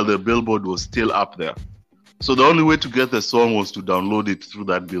while the billboard was still up there. So the only way to get the song was to download it through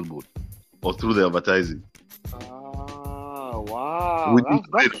that billboard or through the advertising. Oh, wow. We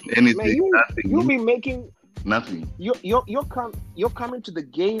didn't create anything. Man, Nothing. you'll be making Nothing. You're coming to the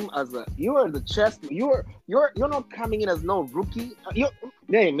game as you are the chess. You're not coming in as no rookie.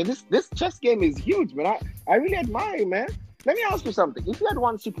 This chess game is huge, man. I really admire you, man. Let me ask you something. If you had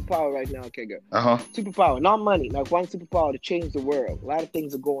one superpower right now, Keggah, superpower, not money, like one superpower to change the world. A lot of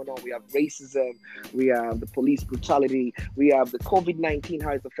things are going on. We have racism, we have the police brutality, we have the COVID-19,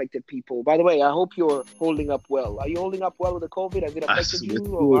 how it's affected people. By the way, I hope you're holding up well. Are you holding up well with the COVID? Has it affected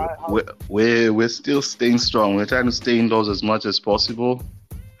you? We're still staying strong. We're trying to stay indoors as much as possible.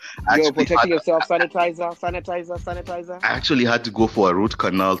 You're protecting yourself, sanitizer. I actually had to go for a root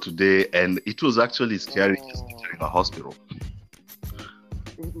canal today, and it was actually scary just entering a hospital.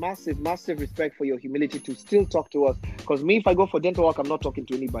 Massive respect for your humility to still talk to us. Because me, if I go for dental work, I'm not talking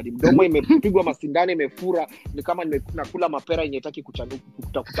to anybody. Mdomo imepigwa masindano imefura, ni kama nakula mapera yenye hataki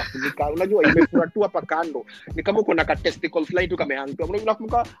kutafunika. Unajua imefura tu hapa kando. Ni kama uko na ka testicle fly tu kamehangwa.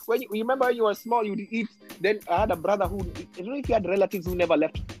 Unakumbuka when you remember when you were small, you would eat. Then I had a brother who, I don't know if you had relatives who never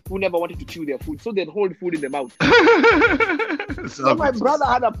wanted to chew their food, so they'd hold food in their mouth. So my brother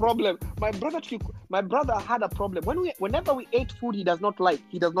had a problem. My brother had a problem. Whenever we ate food he does not like,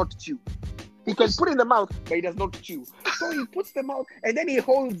 he does not chew. He can put it in the mouth, but he does not chew. So he puts them out and then he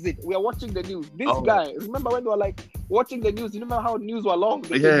holds it. We are watching the news. This guy, remember when they were like watching the news? You remember how news were long?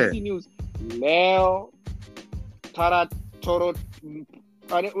 The BBC news. Leo, Tara, Toro,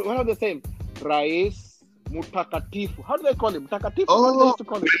 what are the same? Rais, Mutakatifu. How do they call him? Mutakatifu? What do they used to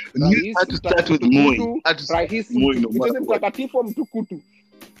call him? You had to start with Moi. Rais, Mutakatifu, Mtukutu.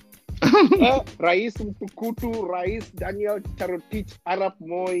 Rais Mtukutu, Rais Daniel Tarotich Arap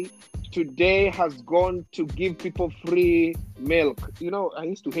Moi today has gone to give people free milk. You know, I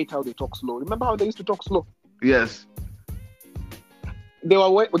used to hate how they talk slow. Remember how they used to talk slow? Yes. They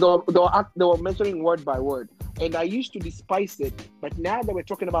were mentioning word by word. And I used to despise it. But now that we're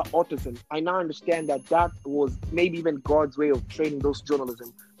talking about autism, I now understand that was maybe even God's way of training those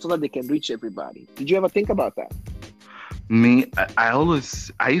journalism so that they can reach everybody. Did you ever think about that? Me, I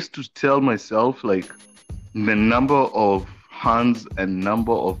used to tell myself, like, the number of hands and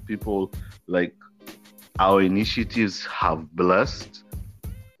number of people, like, our initiatives have blessed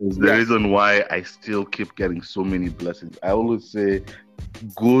is the reason why I still keep getting so many blessings. I always say,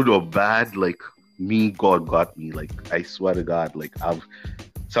 good or bad, like, me, God got me. Like, I swear to God, like,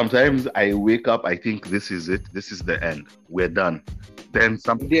 sometimes I wake up, I think this is it. This is the end. We're done. Then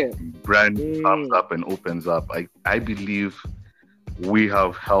something brand comes up and opens up. I believe we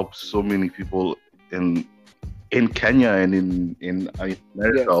have helped so many people in Kenya and in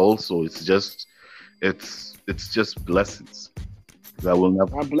America also. It's just blessings that will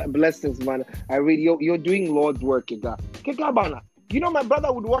never blessings, man. I read you're doing Lord's work, Keggah bana. You know, my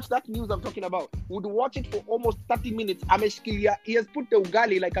brother would watch that news I'm talking about. Would watch it for almost 30 minutes. Ameshikilia. He has put the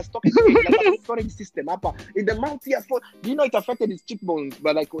ugali like a storage system up in the mouth. Do you know it affected his cheekbones?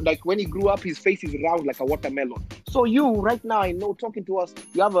 But like when he grew up, his face is round like a watermelon. So you right now, I know, talking to us,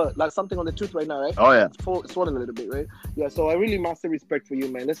 you have something on the tooth right now, right? Oh yeah, it's swollen a little bit, right? Yeah. So I really massive respect for you,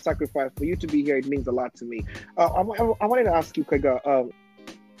 man. Let's sacrifice for you to be here. It means a lot to me. I wanted to ask you, Keggah,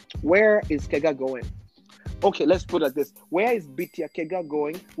 where is Keggah going? Okay, let's put it like this. Where is Bitia Keggah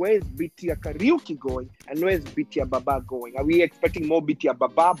going? Where is Bitia Kariuki going? And where is Bitia Baba going? Are we expecting more Bitia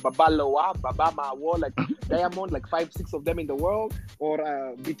Baba, Baba Loa, Baba Mawo, like Diamond, like 5-6 of them in the world? Or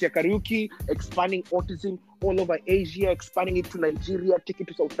Bitia Kariuki expanding autism all over Asia, expanding it to Nigeria, take it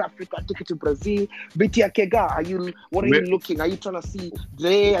to South Africa, take it to Brazil? Bitia Keggah, what are you looking? Are you trying to see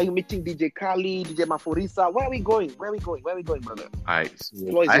Dre? Are you meeting DJ Kali, DJ Maforisa? Where are we going? Where are we going, brother? I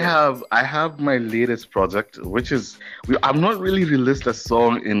have my latest project, which is I'm not really released a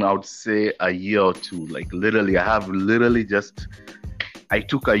song in, I would say, a year or two. Like, literally, I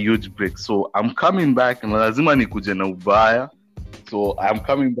took a huge break, so I'm coming back and lazima nikuje na ubaya. So I'm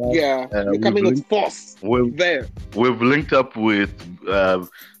coming back. Yeah, you're coming with force. We've linked up with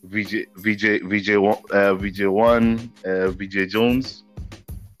VJ Jones.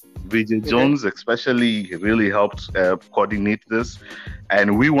 VJ Jones especially really helped coordinate this,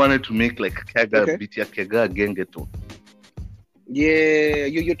 and we wanted to make like Keggah, Bitia Keggah Gengeton. Yeah,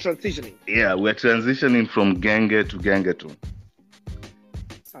 you're transitioning. Yeah, we're transitioning from Genge to Gengeton.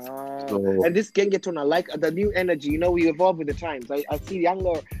 And this Gengeton, I like the new energy. You know, we evolve with the times. I see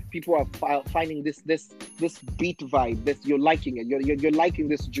younger people are finding this this beat vibe. This you're liking it. You're liking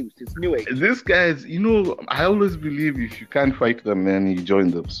this juice. It's new age. These guys, I always believe if you can't fight them, then you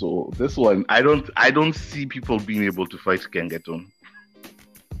join them. So this one, I don't see people being able to fight Gengeton.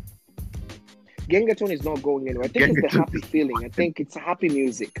 Gengeton is not going anywhere. I think it's the happy feeling. I think it's happy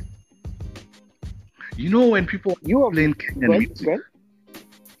music. When people are playing Kenyan music,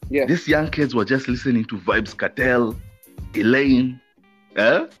 yeah, these young kids were just listening to Vibes Cartel, Elaine,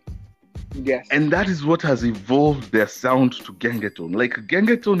 yes, and that is what has evolved their sound to Gengeton. Like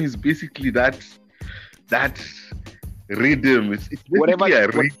Gengeton is basically that rhythm. It's whatever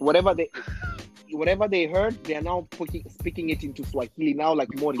they heard, they are now speaking it into Swahili now,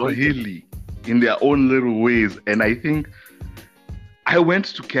 like more Swahili in their own little ways. And I think I went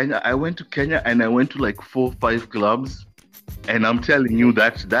to Kenya and I went to like 4 or 5 clubs, and I'm telling you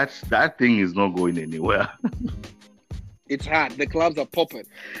that thing is not going anywhere. It's hard. The clubs are popping.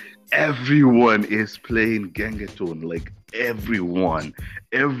 Everyone is playing Gengeton, like everyone,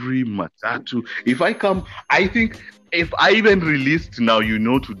 every matatu. I think if I even released now,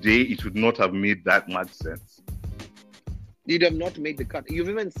 today, it would not have made that much sense. You'd have not made the cut. You've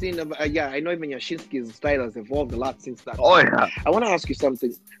even seen, I know even Nyashinski's style has evolved a lot since that. Oh, yeah. I want to ask you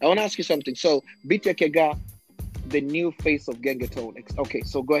something. So, Keggah, the new face of Gengeton. Okay,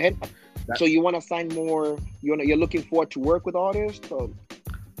 so go ahead. So you want to sign more? You're looking forward to work with artists? Or?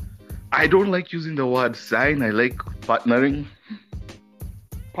 I don't like using the word sign. I like partnering.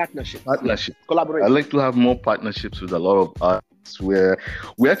 Partnership. Collaboration. I like to have more partnerships with a lot of artists where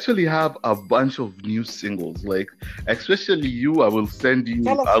we actually have a bunch of new singles. Like, especially you, I'll send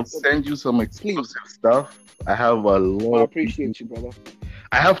you some exclusive stuff. I have a lot. I appreciate you, brother.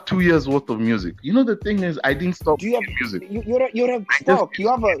 I have 2 years worth of music. The thing is, I didn't stop making music. You have stock. You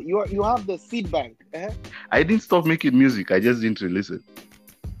have the seed bank. Uh-huh. I didn't stop making music. I just didn't release it.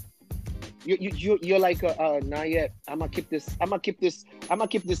 You're like not yet. I'm gonna keep this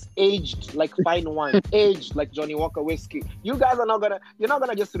aged like fine wine, aged like Johnny Walker whiskey. You're not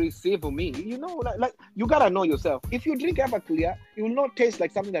gonna just receive me. Like you gotta know yourself. If you drink Everclear, it will not taste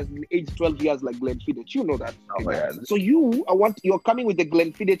like something that's been aged 12 years like Glenfiddich. You know that. So you're coming with the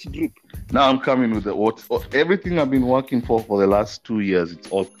Glenfiddich drip. Now I'm coming with everything I've been working for the last 2 years. It's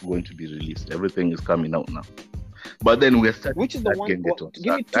all going to be released. Everything is coming out now. But then we're starting. Which is the one?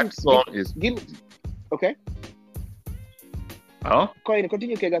 That song is. Okay. Huh?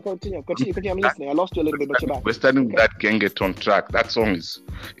 Continue, Keggah. Continue. I'm listening. I lost you a little bit, but you're back. We're starting with that Gengeton track. That song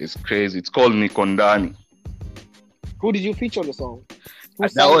is crazy. It's called Nikondani. Who did you feature on the song?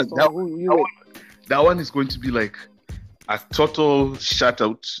 That one is going to be like a total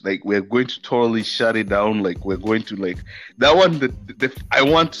shutout. Like we're going to totally shut it down. Like we're going to like that one. I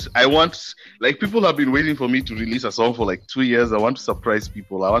want like people have been waiting for me to release a song for like 2 years. I want to surprise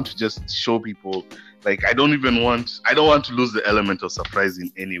people. I want to just show people. Like I don't want to lose the element of surprise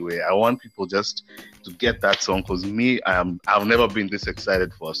in any way. I want people just to get that song because I've never been this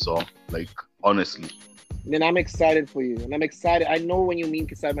excited for a song. Like honestly. Then I'm excited for you, and I'm excited. I know when you mean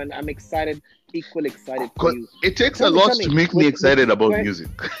excitement. I'm excited, equally excited for you. It takes a lot to make me excited about music.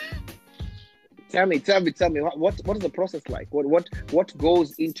 Tell me. What is the process like? What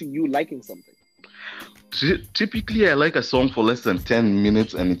goes into you liking something? Typically, I like a song for less than 10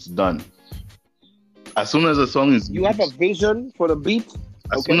 minutes, and it's done. As soon as the song is, you have a vision for the beat.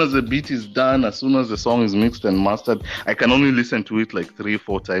 As soon as the beat is done, as soon as the song is mixed and mastered, I can only listen to it like 3 or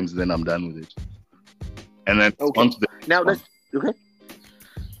 4 times. Then I'm done with it. And then onto the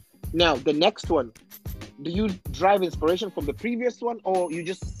Now the next one, do you drive inspiration from the previous one, or you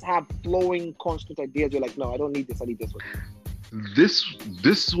just have flowing constant ideas? You're like, no, I don't need this. I need this one. This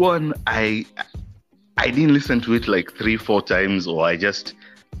one, I didn't listen to it like 3 or 4 times, or I just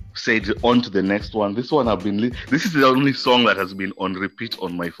said on to the next one. This one this is the only song that has been on repeat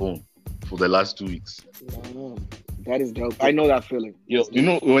on my phone for the last 2 weeks. Oh. That is dope. I know that feeling.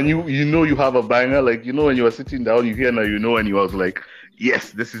 When you have a banger, like when you were sitting down, you hear now, and you was like, yes,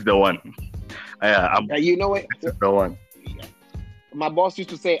 this is the one. You know what? This is the one. My boss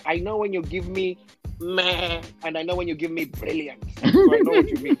used to say, I know when you give me meh, and I know when you give me brilliant. So I know what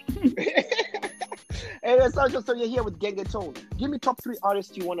you mean. And so you're here with Gengeton. Give me top 3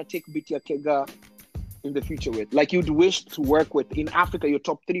 artists you want to take Bitya Keggah in the future with. Like you'd wish to work with in Africa. Your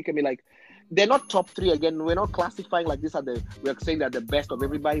top 3 can be like. They're not top 3 again. We're not classifying like this we're saying they're the best of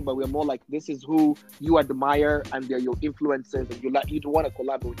everybody, but we're more like this is who you admire and they're your influencers and you'd want to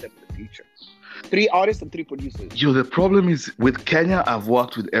collaborate with them in the future. 3 artists and 3 producers. The problem is with Kenya, I've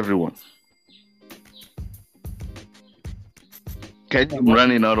worked with everyone. Kenya, I'm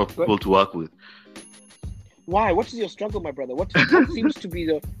running out of people to work with. Why? What is your struggle, my brother? What seems to be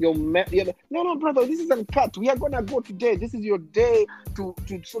no, brother. This isn't cut. We are gonna go today. This is your day to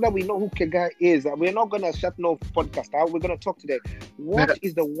so that we know who Keggah is. We're not gonna shut no podcast out. We're gonna talk today. What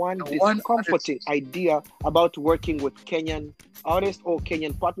is the one discomforting idea about working with Kenyan artists or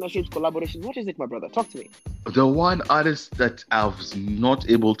Kenyan partnerships, collaborations? What is it, my brother? Talk to me. The one artist that I was not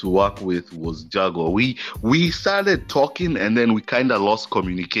able to work with was Jaguar. We started talking and then we kind of lost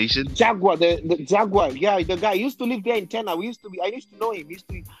communication. Jaguar, the Jaguar, yeah, the guy used to live there in Tena. I used to know him. He used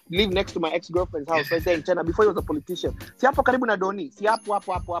to live next to my ex-girlfriend's house right there in Tena before he was a politician. Si hapo karibu na Doni. Si hapo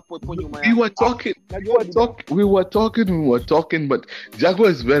nyuma. We were talking, but Jaguar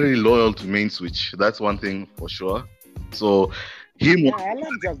is very loyal to Main Switch. That's one thing for sure. So I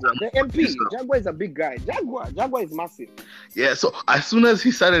love Jaguar. The MP. Jaguar is a big guy. Jaguar is massive. Yeah, so as soon as he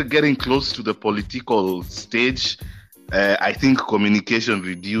started getting close to the political stage, I think communication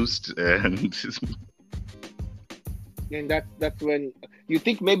reduced, and that's when you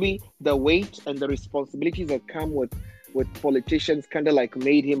think maybe the weight and the responsibilities that come with politicians kind of like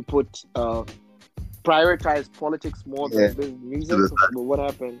made him prioritize politics more than his music. But what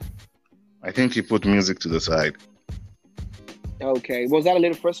happened? I think he put music to the side. Okay. Was that a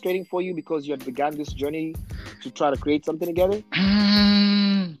little frustrating for you because you had begun this journey to try to create something together?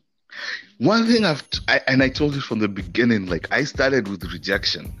 One thing I told you from the beginning, like I started with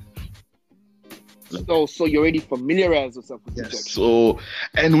rejection. So you already familiarized yourself with rejection. So,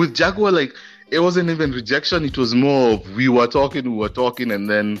 and with Jaguar, like it wasn't even rejection. It was more of we were talking, and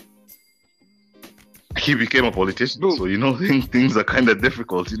then he became a politician. Boom. So things are kind of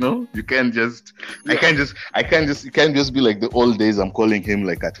difficult. You can't just you can't just be like the old days. I'm calling him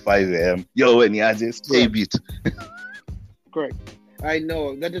like at 5 a.m. Yo, and yeah, just stay beat. Correct. I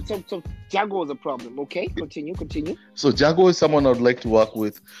know that it's so Jaguar is a problem. Okay, continue. So Jaguar is someone I'd like to work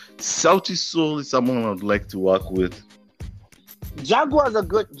with. Sauti Sol is someone I'd like to work with. Jaguar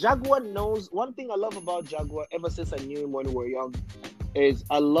knows one thing I love about Jaguar ever since I knew him when we were young is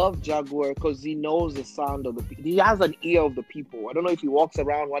I love Jaguar because he knows the sound of the people. He has an ear of the people. I don't know if he walks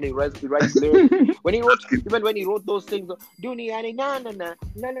around when he writes lyrics. when he wrote those things,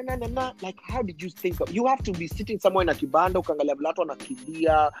 like how did you think of? You have to be sitting somewhere na kibanda ukaangalia watu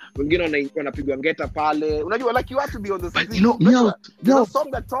wanakimbia, wengine wanapigwa ngeta pale. Unajua, like you have to be on the street. There's a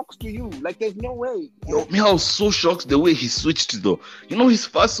song that talks to you. Like there's no way. I was so shocked the way he switched though. His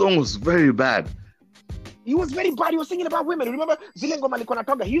first song was very bad. He was very bad. He was singing about women. Remember, zile ngoma alikuwa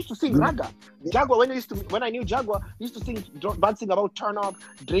anatoka. He used to sing raga. Jaguar, when I knew Jaguar, he used to sing bad thing about turn up,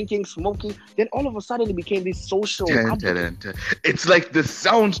 drinking, smoking. Then all of a sudden, he became this social. It's like the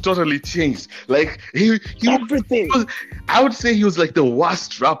sound totally changed. Like he everything. I would say he was like the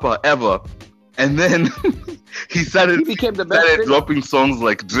worst rapper ever. And then he became the best. Started dropping songs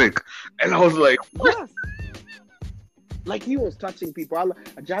like Drake, and I was like, what? Yes. Like he was touching people.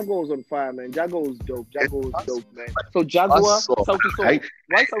 Jaguar was on fire, man. Jaguar was dope, man. So Jaguar, Sauti Sol.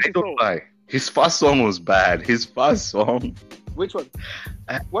 Why Sauti Sol? His first song was bad. His first song. Which one?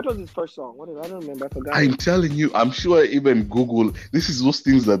 What was his first song? I don't remember. I forgot. I'm telling you, I'm sure even Google. This is those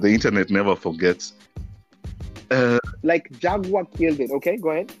things that the internet never forgets. Like Jaguar killed it. Okay,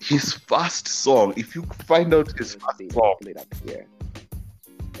 go ahead. His first song. If you find out his first song. Yeah.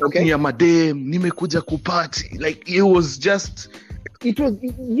 Okay. Nimekuja kupati. Like it was just. It was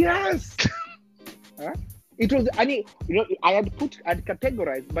yes. Huh? It was. I had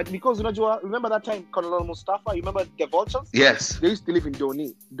categorized, but because remember that time Colonel Mustafa. You remember the Vultures? Yes. They used to live in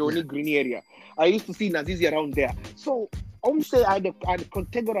Doni Green area. I used to see Nazizi around there. So I would say I'd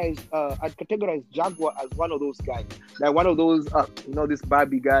categorize Jaguar as one of those guys, like one of those these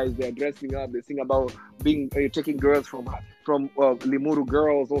Barbie guys. They're dressing up. They sing about being taking girls from Limuru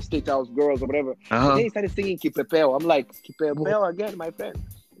girls or State House girls or whatever. And then he started singing Kipepeo. I'm like, Kipepeo again, my friend.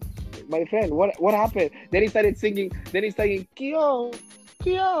 What happened? Then he started singing. Kyo.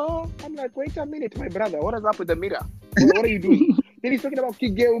 I'm like, wait a minute, my brother. What is up with the mirror? What are you doing? Then he's talking about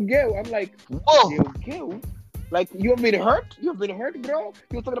Kigeo. I'm like, Kigeo. Like, you've been hurt, bro.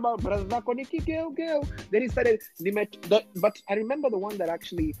 He was talking about Kigeo. Then he started but I remember the one that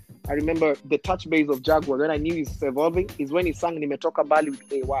actually the touch base of Jaguar. Then I knew he's evolving is when he sang Nimetoka Bali with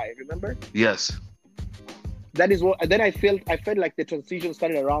AY. Remember? Yes. That is what. And then I felt like the transition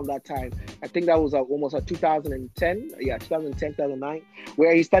started around that time. I think that was almost 2010. Yeah, 2010, 2009,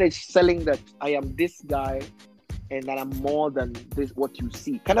 where he started selling that I am this guy, and that I'm more than this. What you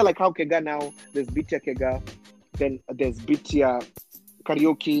see, kind of like how Keggah now. There's Bitia Keggah, then there's Bitia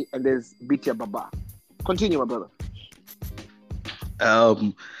Karaoke, and there's Bitia Baba. Continue, my brother.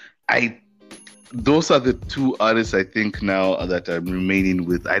 Those are the two artists I think now that I'm remaining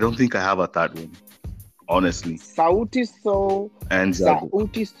with. I don't think I have a third one. honestly. Sauti Sol And Jaguar.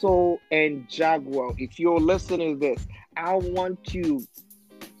 Sauti Sol and Jaguar. If you're listening to this, I want you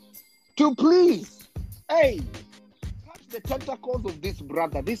to please, hey, touch the tentacles of this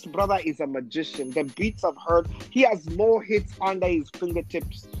brother. This brother is a magician. The beats I've heard, he has more hits under his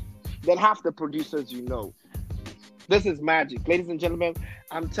fingertips than half the producers you know. This is magic. Ladies and gentlemen,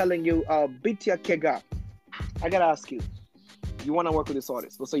 I'm telling you, Bitia Keggah, I gotta ask you, you want to work with this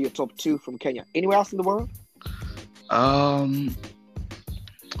artist? Let's say your top 2 from Kenya. Anywhere else in the world?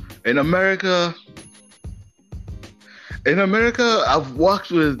 In America, I've worked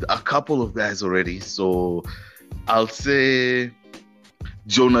with a couple of guys already. So I'll say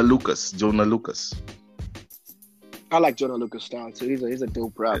Jonah Lucas. I like Jonah Lucas style too. He's a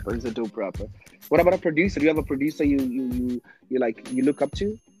dope rapper. He's a dope rapper. What about a producer? Do you have a producer you look up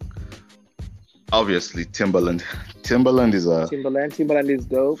to? Obviously, Timbaland. Timbaland is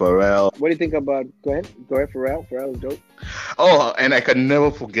dope. Pharrell. What do you think about? Go ahead, Pharrell. Pharrell is dope. Oh, and I can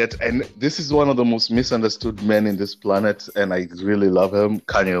never forget. And this is one of the most misunderstood men in this planet, and I really love him.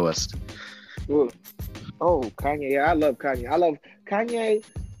 Kanye West. Ooh. Oh, Kanye. Yeah, I love Kanye.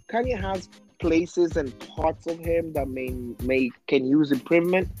 Kanye has places and parts of him that can use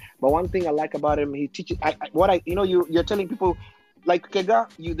improvement. But one thing I like about him, he teaches. You're telling people. Like Keggah,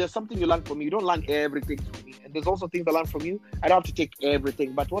 there's something you learn from me. You don't learn everything from me. And there's also things I learn from you. I don't have to take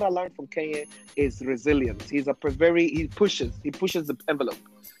everything. But what I learned from Kenya is resilience. He pushes the envelope.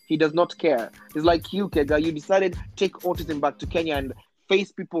 He does not care. It's like you, Keggah. You decided to take autism back to Kenya and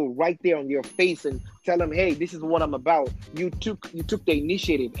face people right there on your face and tell them, hey, this is what I'm about. You took the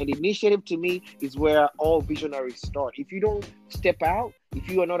initiative. And initiative to me is where all visionaries start. If you don't step out, if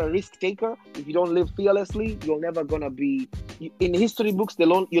you are not a risk taker, if you don't live fearlessly, you're never gonna be in history books.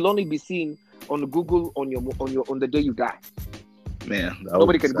 You'll only be seen on Google on the day you die. Man,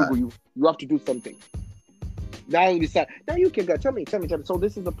 nobody can Google you. You have to do something. Now you decide. Now you can go. Tell me. So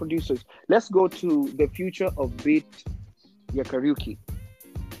this is the producers. Let's go to the future of beat your karaoke.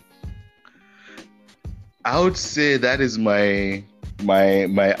 I would say that is my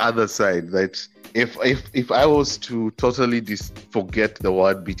other side. That if I was to totally forget the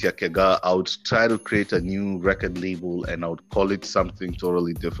word Bitia Keggah, I would try to create a new record label and I would call it something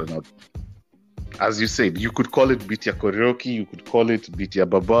totally different. As you said, you could call it Bitia Karaoke, you could call it Bitia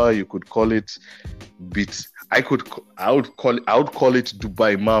Baba, you could call it Beats. I would call it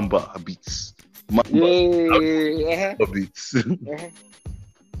Dubai Mamba Beats. Mamba Beats.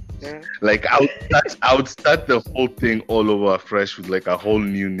 Like I would start the whole thing all over afresh with like a whole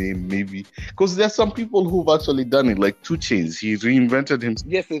new name, maybe, because there's some people who've actually done it, like 2 Chainz. He reinvented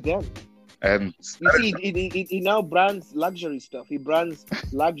himself. Yes, he done. And you see, he now brands luxury stuff. He brands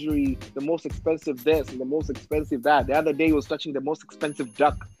luxury, the most expensive this and the most expensive that. The other day he was touching the most expensive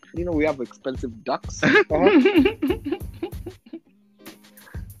duck. You know, we have expensive ducks.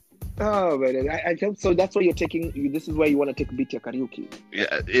 Oh man, I think so. That's why you're taking. This is where you want to take Bitia Karaoke.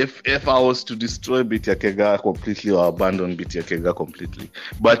 Yeah, if I was to destroy Bitia Keggah completely or abandon Bitia Keggah completely,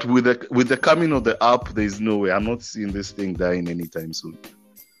 but with the coming of the app, there's no way. I'm not seeing this thing dying anytime soon.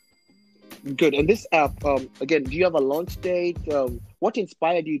 Good. And this app, again, do you have a launch date? What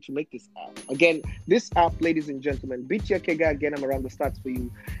inspired you to make this app? Again, this app, ladies and gentlemen, Bitia Keggah, again, I'm around the stats for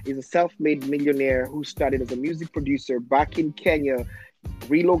you, is a self-made millionaire who started as a music producer back in Kenya,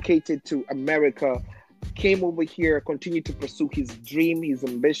 relocated to America, came over here, continued to pursue his dream, his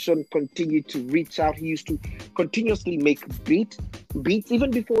ambition, continued to reach out. He used to continuously make beats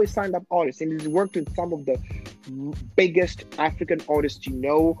even before he signed up artists. And he's worked with some of the biggest African artists you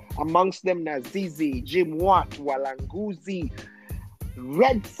know, amongst them Nazizi, Jim Watt, Walanguzi,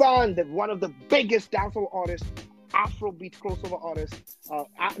 Red Sun, one of the biggest dancehall artists, Afrobeat crossover artist,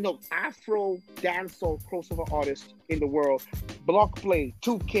 Afro dancehall crossover artist in the world, Block Play,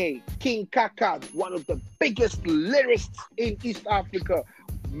 2K, King Keggah, one of the biggest lyricists in East Africa,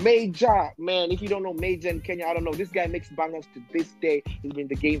 Major, man, if you don't know Major in Kenya, I don't know, this guy makes bangers to this day. He's been in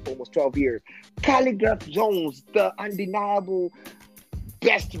the game for almost 12 years. Calligraph Jones, the undeniable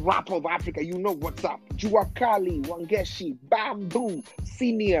best rapper of Africa, you know what's up. Juakali, Wangeshi, Bamboo,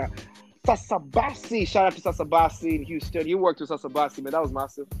 Senior, Sasabasi, shout out to Sasabasi in Houston. You worked with Sasabasi, man. That was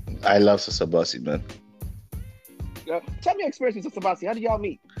massive. I love Sasabasi, man. Tell me your experience with Sasabasi. How did y'all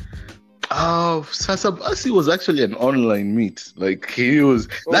meet? Sasabasi was actually an online meet. Like he was.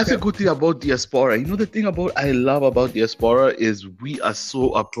 Okay. That's a good thing about diaspora. You know the thing I love about diaspora is we are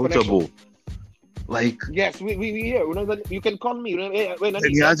so approachable. Connection. Like yes, we here. You can call me. Ebu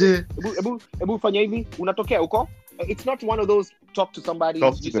fanya hivi. Unatokea huko? it's not one of those talk to somebody,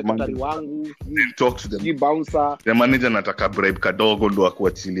 Talk to the secretary manager. wangu, Talk to them. you bouncer, The manager nataka bribe kadogo ndo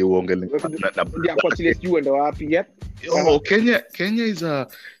akuachilie uongele ndio akuachilie sijui uende wapi. Yep. Yo, Kenya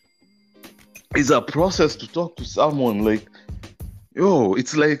is a process to talk to someone. Like, yo,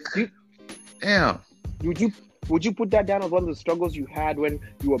 it's like, yeah. Would you put that down as one of the struggles you had when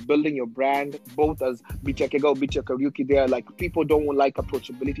you were building your brand, both as Bicha Keggah or Bicha Kariuki? There, like, people don't like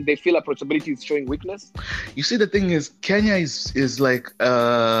approachability. They feel approachability is showing weakness. You see, the thing is, Kenya is like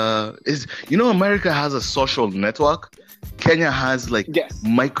America has a social network. Kenya has like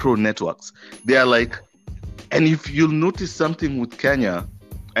micro networks. They are like, and if you'll notice something with Kenya,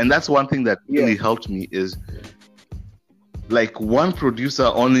 and that's one thing that really helped me is, like, one producer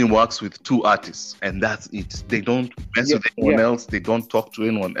only works with 2 artists, and that's it. They don't mess with anyone else. They don't talk to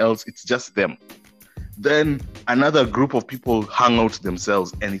anyone else. It's just them. Then another group of people hang out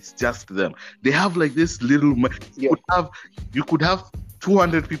themselves, and it's just them. They have like this little. You could have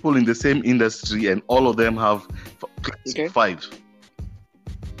 200 people in the same industry, and all of them have 5.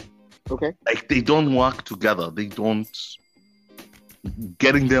 Okay. Like, they don't work together. They don't.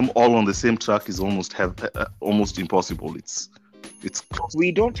 Getting them all on the same track is almost impossible. It's close.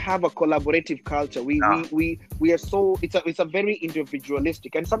 We don't have a collaborative culture. We are so it's a very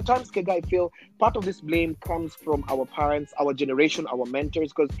individualistic, and sometimes, Keggah, I feel part of this blame comes from our parents, our generation, our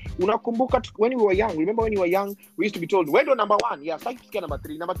mentors. Because unakumbuka when we were young, remember when you were young, we used to be told, "We're number 1." Yeah, start to number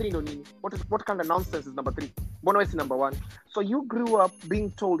 3. Number 3 no nini. What kind of nonsense is number 3? Bono is number 1. So you grew up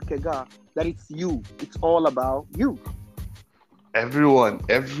being told, Keggah, that it's you. It's all about you. Everyone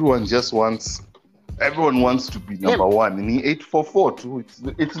just wants. Everyone wants to be number 1. And he 844 too.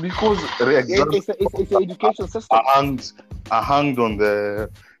 It's because it's an education system. I hung on the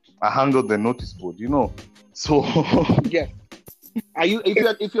notice board, you know. So yes. Are you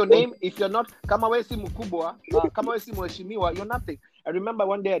if you're not kama wewe si mkubwa, kama wewe si mheshimiwa, you're nothing. I remember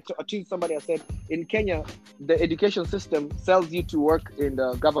one day I told somebody, I said, in Kenya, the education system sells you to work in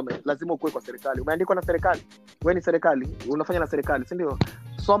the government. Lazima ukue kwa serikali. Umeandikwa na serikali. Wewe ni serikali, unafanya na serikali, si ndio?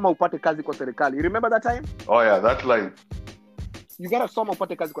 Soma upate kazi kwa serikali. You remember that time? Oh yeah, that line. You gotta soma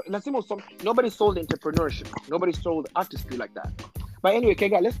upate kazi kwa. Lazima usome. Nobody sold entrepreneurship. Nobody sold artistry like that. But anyway,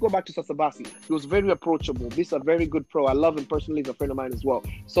 Keggah, let's go back to Sasabasi. He was very approachable. This is a very good pro. I love him personally. He's a friend of mine as well.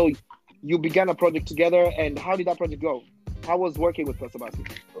 So you began a project together, and how did that project go? How was working with Sasabasi?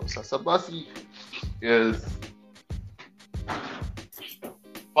 Sasabasi is,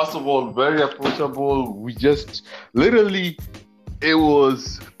 first of all, very approachable. We just literally, it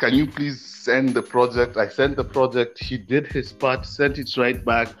was, can you please send the project? I sent the project. He did his part, sent it right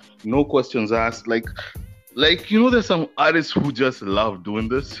back. No questions asked. Like, there's some artists who just love doing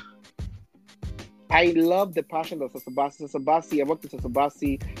this. I love the passion of Sasabasi. I worked with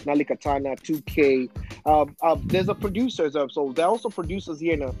Sasabasi, Nali Katana, 2K. There's a producers, so there are also producers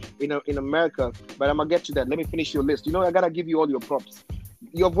here in America. But I'm gonna get to that. Let me finish your list. I gotta give you all your props.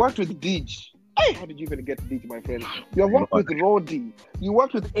 You've worked with Dij. Hey, how did you even get to Dij, my friend? You have worked with Roddy. You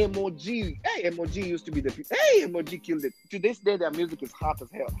worked with MOG. Hey, MOG used to be the. Hey, MOG killed it. To this day, their music is hot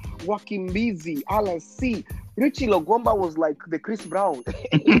as hell. Wakimbizi, Alan C. Richie Logomba was like the Chris Brown.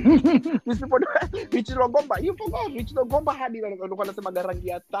 These people, Richie Logomba, you forgot. Richie Logomba had it.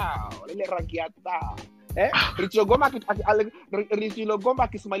 Richie Logomba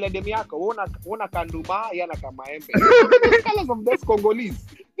akismailia demu yako, uona kanduma yana kama embe. These colors of those Congolese.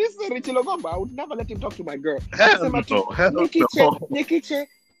 This is Richie Logomba. I would never let him talk to my girl.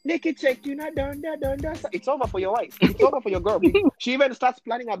 Nikki check, you know, dun. It's over for your wife. It's over for your girl. She even starts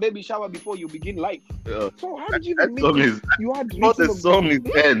planning a baby shower before you begin life. So how did you even meet? You had the song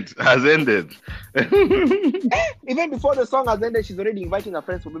has ended. Even before the song has ended, she's already inviting her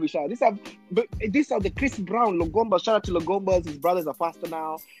friends for baby shower. These are the Chris Brown, Logomba. Shout out to Logombas. His brothers are faster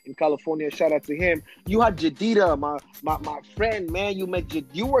now in California. Shout out to him. You had Jadida, my friend, man. You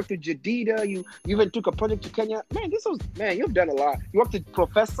worked with Jadida. You even took a project to Kenya. Man, you've done a lot. You worked with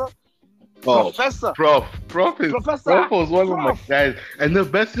Professor. Professor. Prof was one of my guys. And the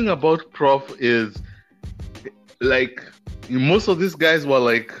best thing about Prof is, like, most of these guys were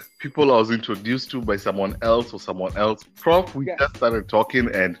like people I was introduced to by someone else. Prof, we just started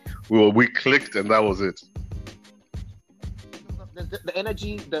talking and we clicked, and that was it. The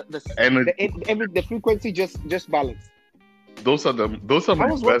energy, the frequency just balanced. Those are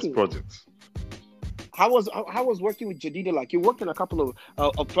my best projects. How was working with Jadida like? You worked in a couple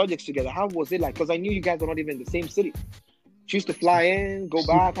of projects together. How was it like? Because I knew you guys were not even in the same city. She used to fly in, go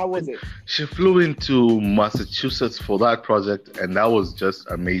back. How was it? She flew into Massachusetts for that project, and that was just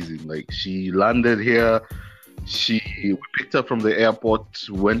amazing. Like, she landed here. We picked her from the airport,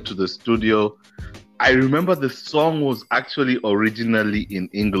 went to the studio. I remember the song was actually originally in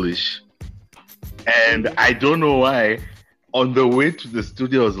English. And I don't know why. On the way to the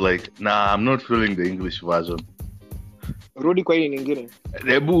studio, I was like, nah, I'm not feeling the English version. Rudi kwa hili nyingine.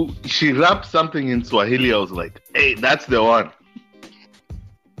 Rebu, she rapped something in Swahili. I was like, hey, that's the one.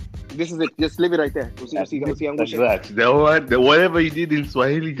 This is it. Just leave it right there. Usiangushe. Exactly. The one, whatever you did in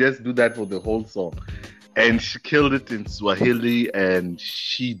Swahili, just do that for the whole song. And she killed it in Swahili, and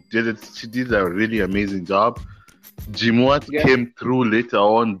she did it. She did a really amazing job. Jimwat came through later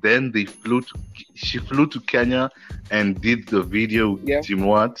on. Then she flew to Kenya and did the video with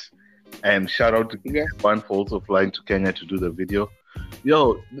Jimwat. And shout out to One for also flying to Kenya to do the video.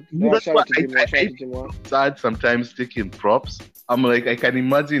 Yo, that's why I sad sometimes taking props. I'm like, I can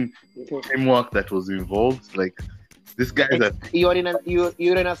imagine the teamwork that was involved. Like, this guy you're in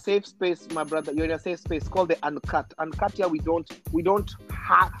a safe space, my brother. You're in a safe space called the uncut. Uncut here, we don't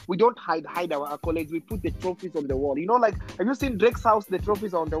hide our accolades. We put the trophies on the wall. You know, like, have you seen Drake's house? The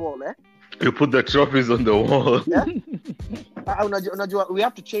trophies are on the wall, eh? You put the trophies on the wall. Yeah. We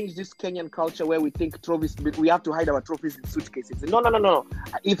have to change this Kenyan culture where we think trophies. We have to hide our trophies in suitcases. No.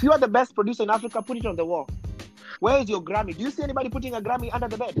 If you are the best producer in Africa, put it on the wall. Where is your Grammy? Do you see anybody putting a Grammy under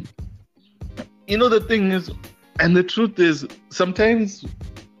the bed? You know, the thing is, and the truth is, sometimes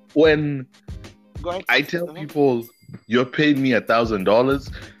when I tell people you're paying me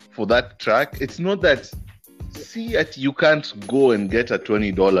 $1,000 for that track, it's not that you can't go and get a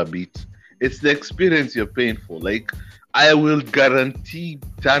 $20 beat. It's the experience you're paying for. Like, I will guarantee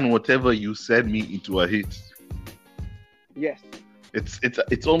turn whatever you send me into a hit. Yes.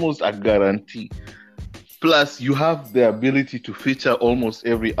 It's almost a guarantee. Plus, you have the ability to feature almost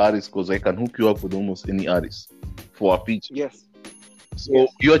every artist, because I can hook you up with almost any artist for a feature. Yes. So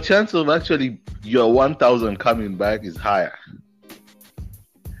your chance of actually your 1,000 coming back is higher.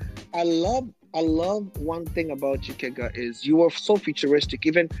 I love one thing about you, Keggah, is you are so futuristic.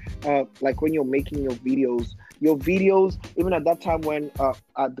 Even like when you're making your videos, even at that time when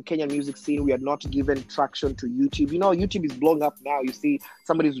at the Kenyan music scene, we had not given traction to YouTube. You know, YouTube is blowing up now. You see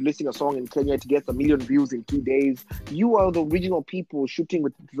somebody's releasing a song in Kenya, it gets 1 million views in 2 days. You are the original people shooting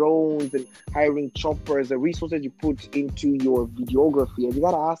with drones and hiring choppers, the resources you put into your videography. And you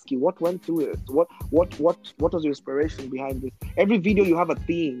gotta ask you, what went through it? What was your inspiration behind this? Every video you have a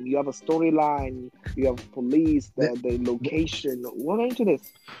theme, you have a storyline, you have police, the location. What went into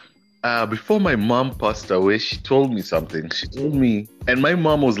this? Before my mom passed away, she told me something. She told me, and my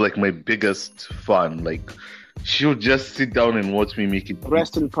mom was like my biggest fan. Like, she would just sit down and watch me make it.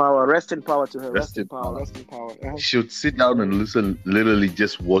 Rest in power to her. Rest in power. Uh-huh. She would sit down and literally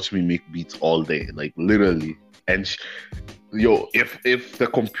just watch me make beats all day, like literally. And if the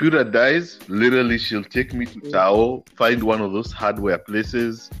computer dies, literally she'll take me to Tao, find one of those hardware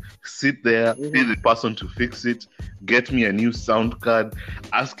places, sit there, pay the person to fix it, get me a new sound card,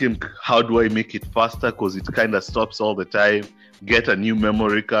 ask him how do I make it faster because it kind of stops all the time, get a new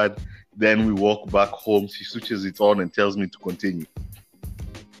memory card, then we walk back home, she switches it on and tells me to continue.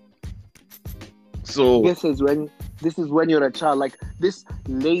 So this is when you're a child, like this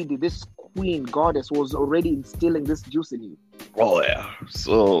lady, this queen goddess was already instilling this juice in you. Oh yeah.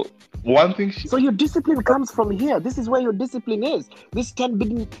 So one thing so your discipline comes from here. This is where your discipline is. This 10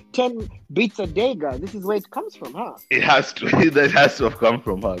 beats a day, guy. This is where it comes from, huh? It has to. That has to have come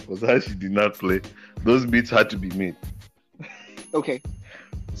from her, because she did not play. Those beats had to be made. Okay.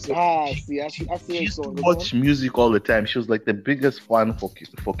 So I see. She used to watch music all the time. She was like the biggest fan for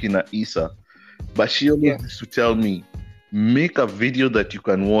Kina Isa. But she always used to tell me, make a video that you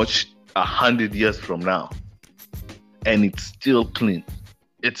can watch 100 years from now, and it's still clean.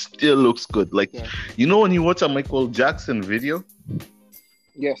 It still looks good. Like, you know when you watch a Michael Jackson video?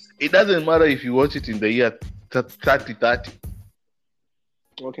 Yes. It doesn't matter if you watch it in the year 3030.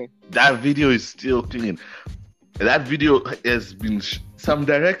 Okay. That video is still clean. That video has been... Some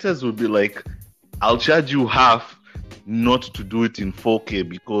directors will be like, I'll charge you half not to do it in 4K,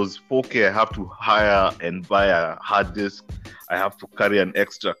 because 4K I have to hire and buy a hard disk. I have to carry an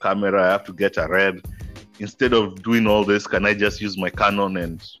extra camera. I have to get a RED. Instead of doing all this, can I just use my Canon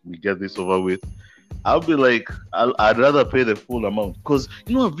and we get this over with? I'll be like, I'd rather pay the full amount, because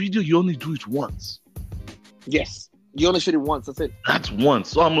you know, a video you only do it once. Yes, you only shoot it once. That's it. That's once.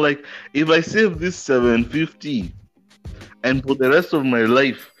 So I'm like, if I save this $750, and for the rest of my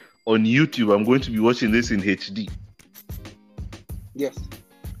life on YouTube, I'm going to be watching this in HD. Yes.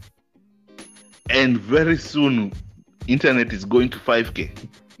 And very soon, internet is going to 5K.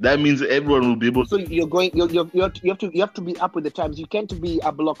 That means everyone will be able. So you have to be up with the times. You can't be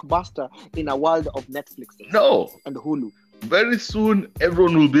a blockbuster in a world of Netflix. No. And Hulu. very soon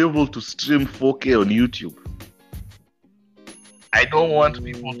everyone will be able to stream 4K on YouTube. I don't want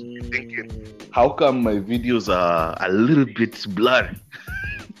people to be thinking, how come my videos are a little bit blurry?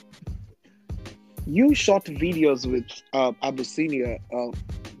 You shot videos with Abyssinia,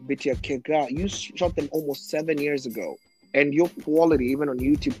 Bitya Keggah. You shot them almost 7 years ago, and your quality, even on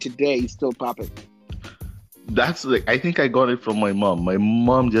YouTube today, is still popping. That's like, I think I got it from my mom. My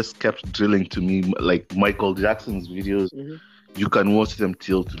mom just kept drilling to me, like Michael Jackson's videos. Mm-hmm. You can watch them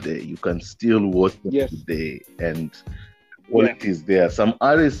till today. You can still watch them today, and quality is there. Some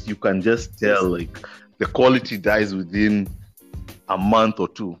artists you can just tell, like the quality dies within a month or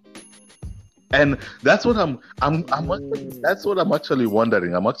two. And that's what that's what I'm actually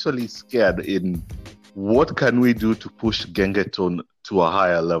wondering. I'm actually scared in what can we do to push Gengeton to a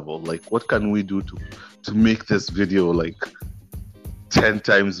higher level? Like, what can we do to make this video like 10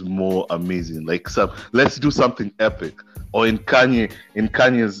 times more amazing? Like, let's do something epic. Or in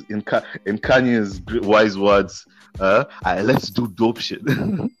Kanye's wise words, let's do dope shit.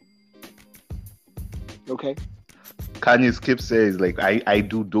 Okay. Kanye keeps says like I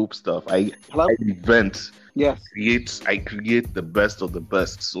do dope stuff. I invent. Yes. I create the best of the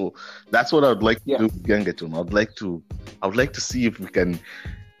best. So that's what I'd like to do with Gengeton. I'd like to see if we can.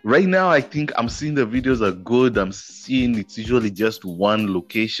 Right now, I think I'm seeing the videos are good. I'm seeing it's usually just one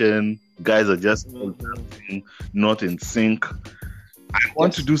location. Guys are just not in sync. I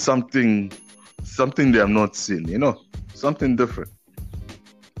want to do something they have not seen. Something different.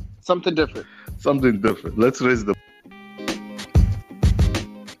 Something different. Let's raise the.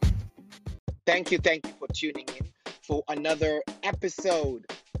 Thank you for tuning in for another episode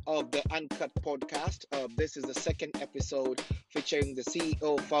of the Uncut Podcast. This is the second episode featuring the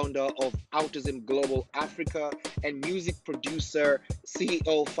CEO, founder of Autism Global Africa, and music producer,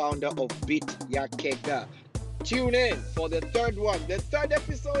 CEO, founder of Bitya Keggah. Tune in for the third one. The third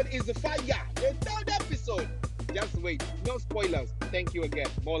episode is the fire. The third episode. Just wait. No spoilers. Thank you again.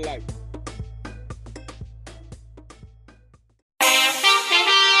 More life.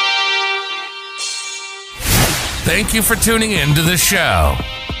 Thank you for tuning in to the show.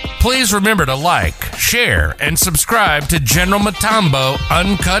 Please remember to like, share, and subscribe to General Matambo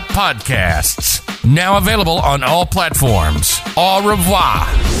Uncut Podcasts. Now available on all platforms. Au revoir.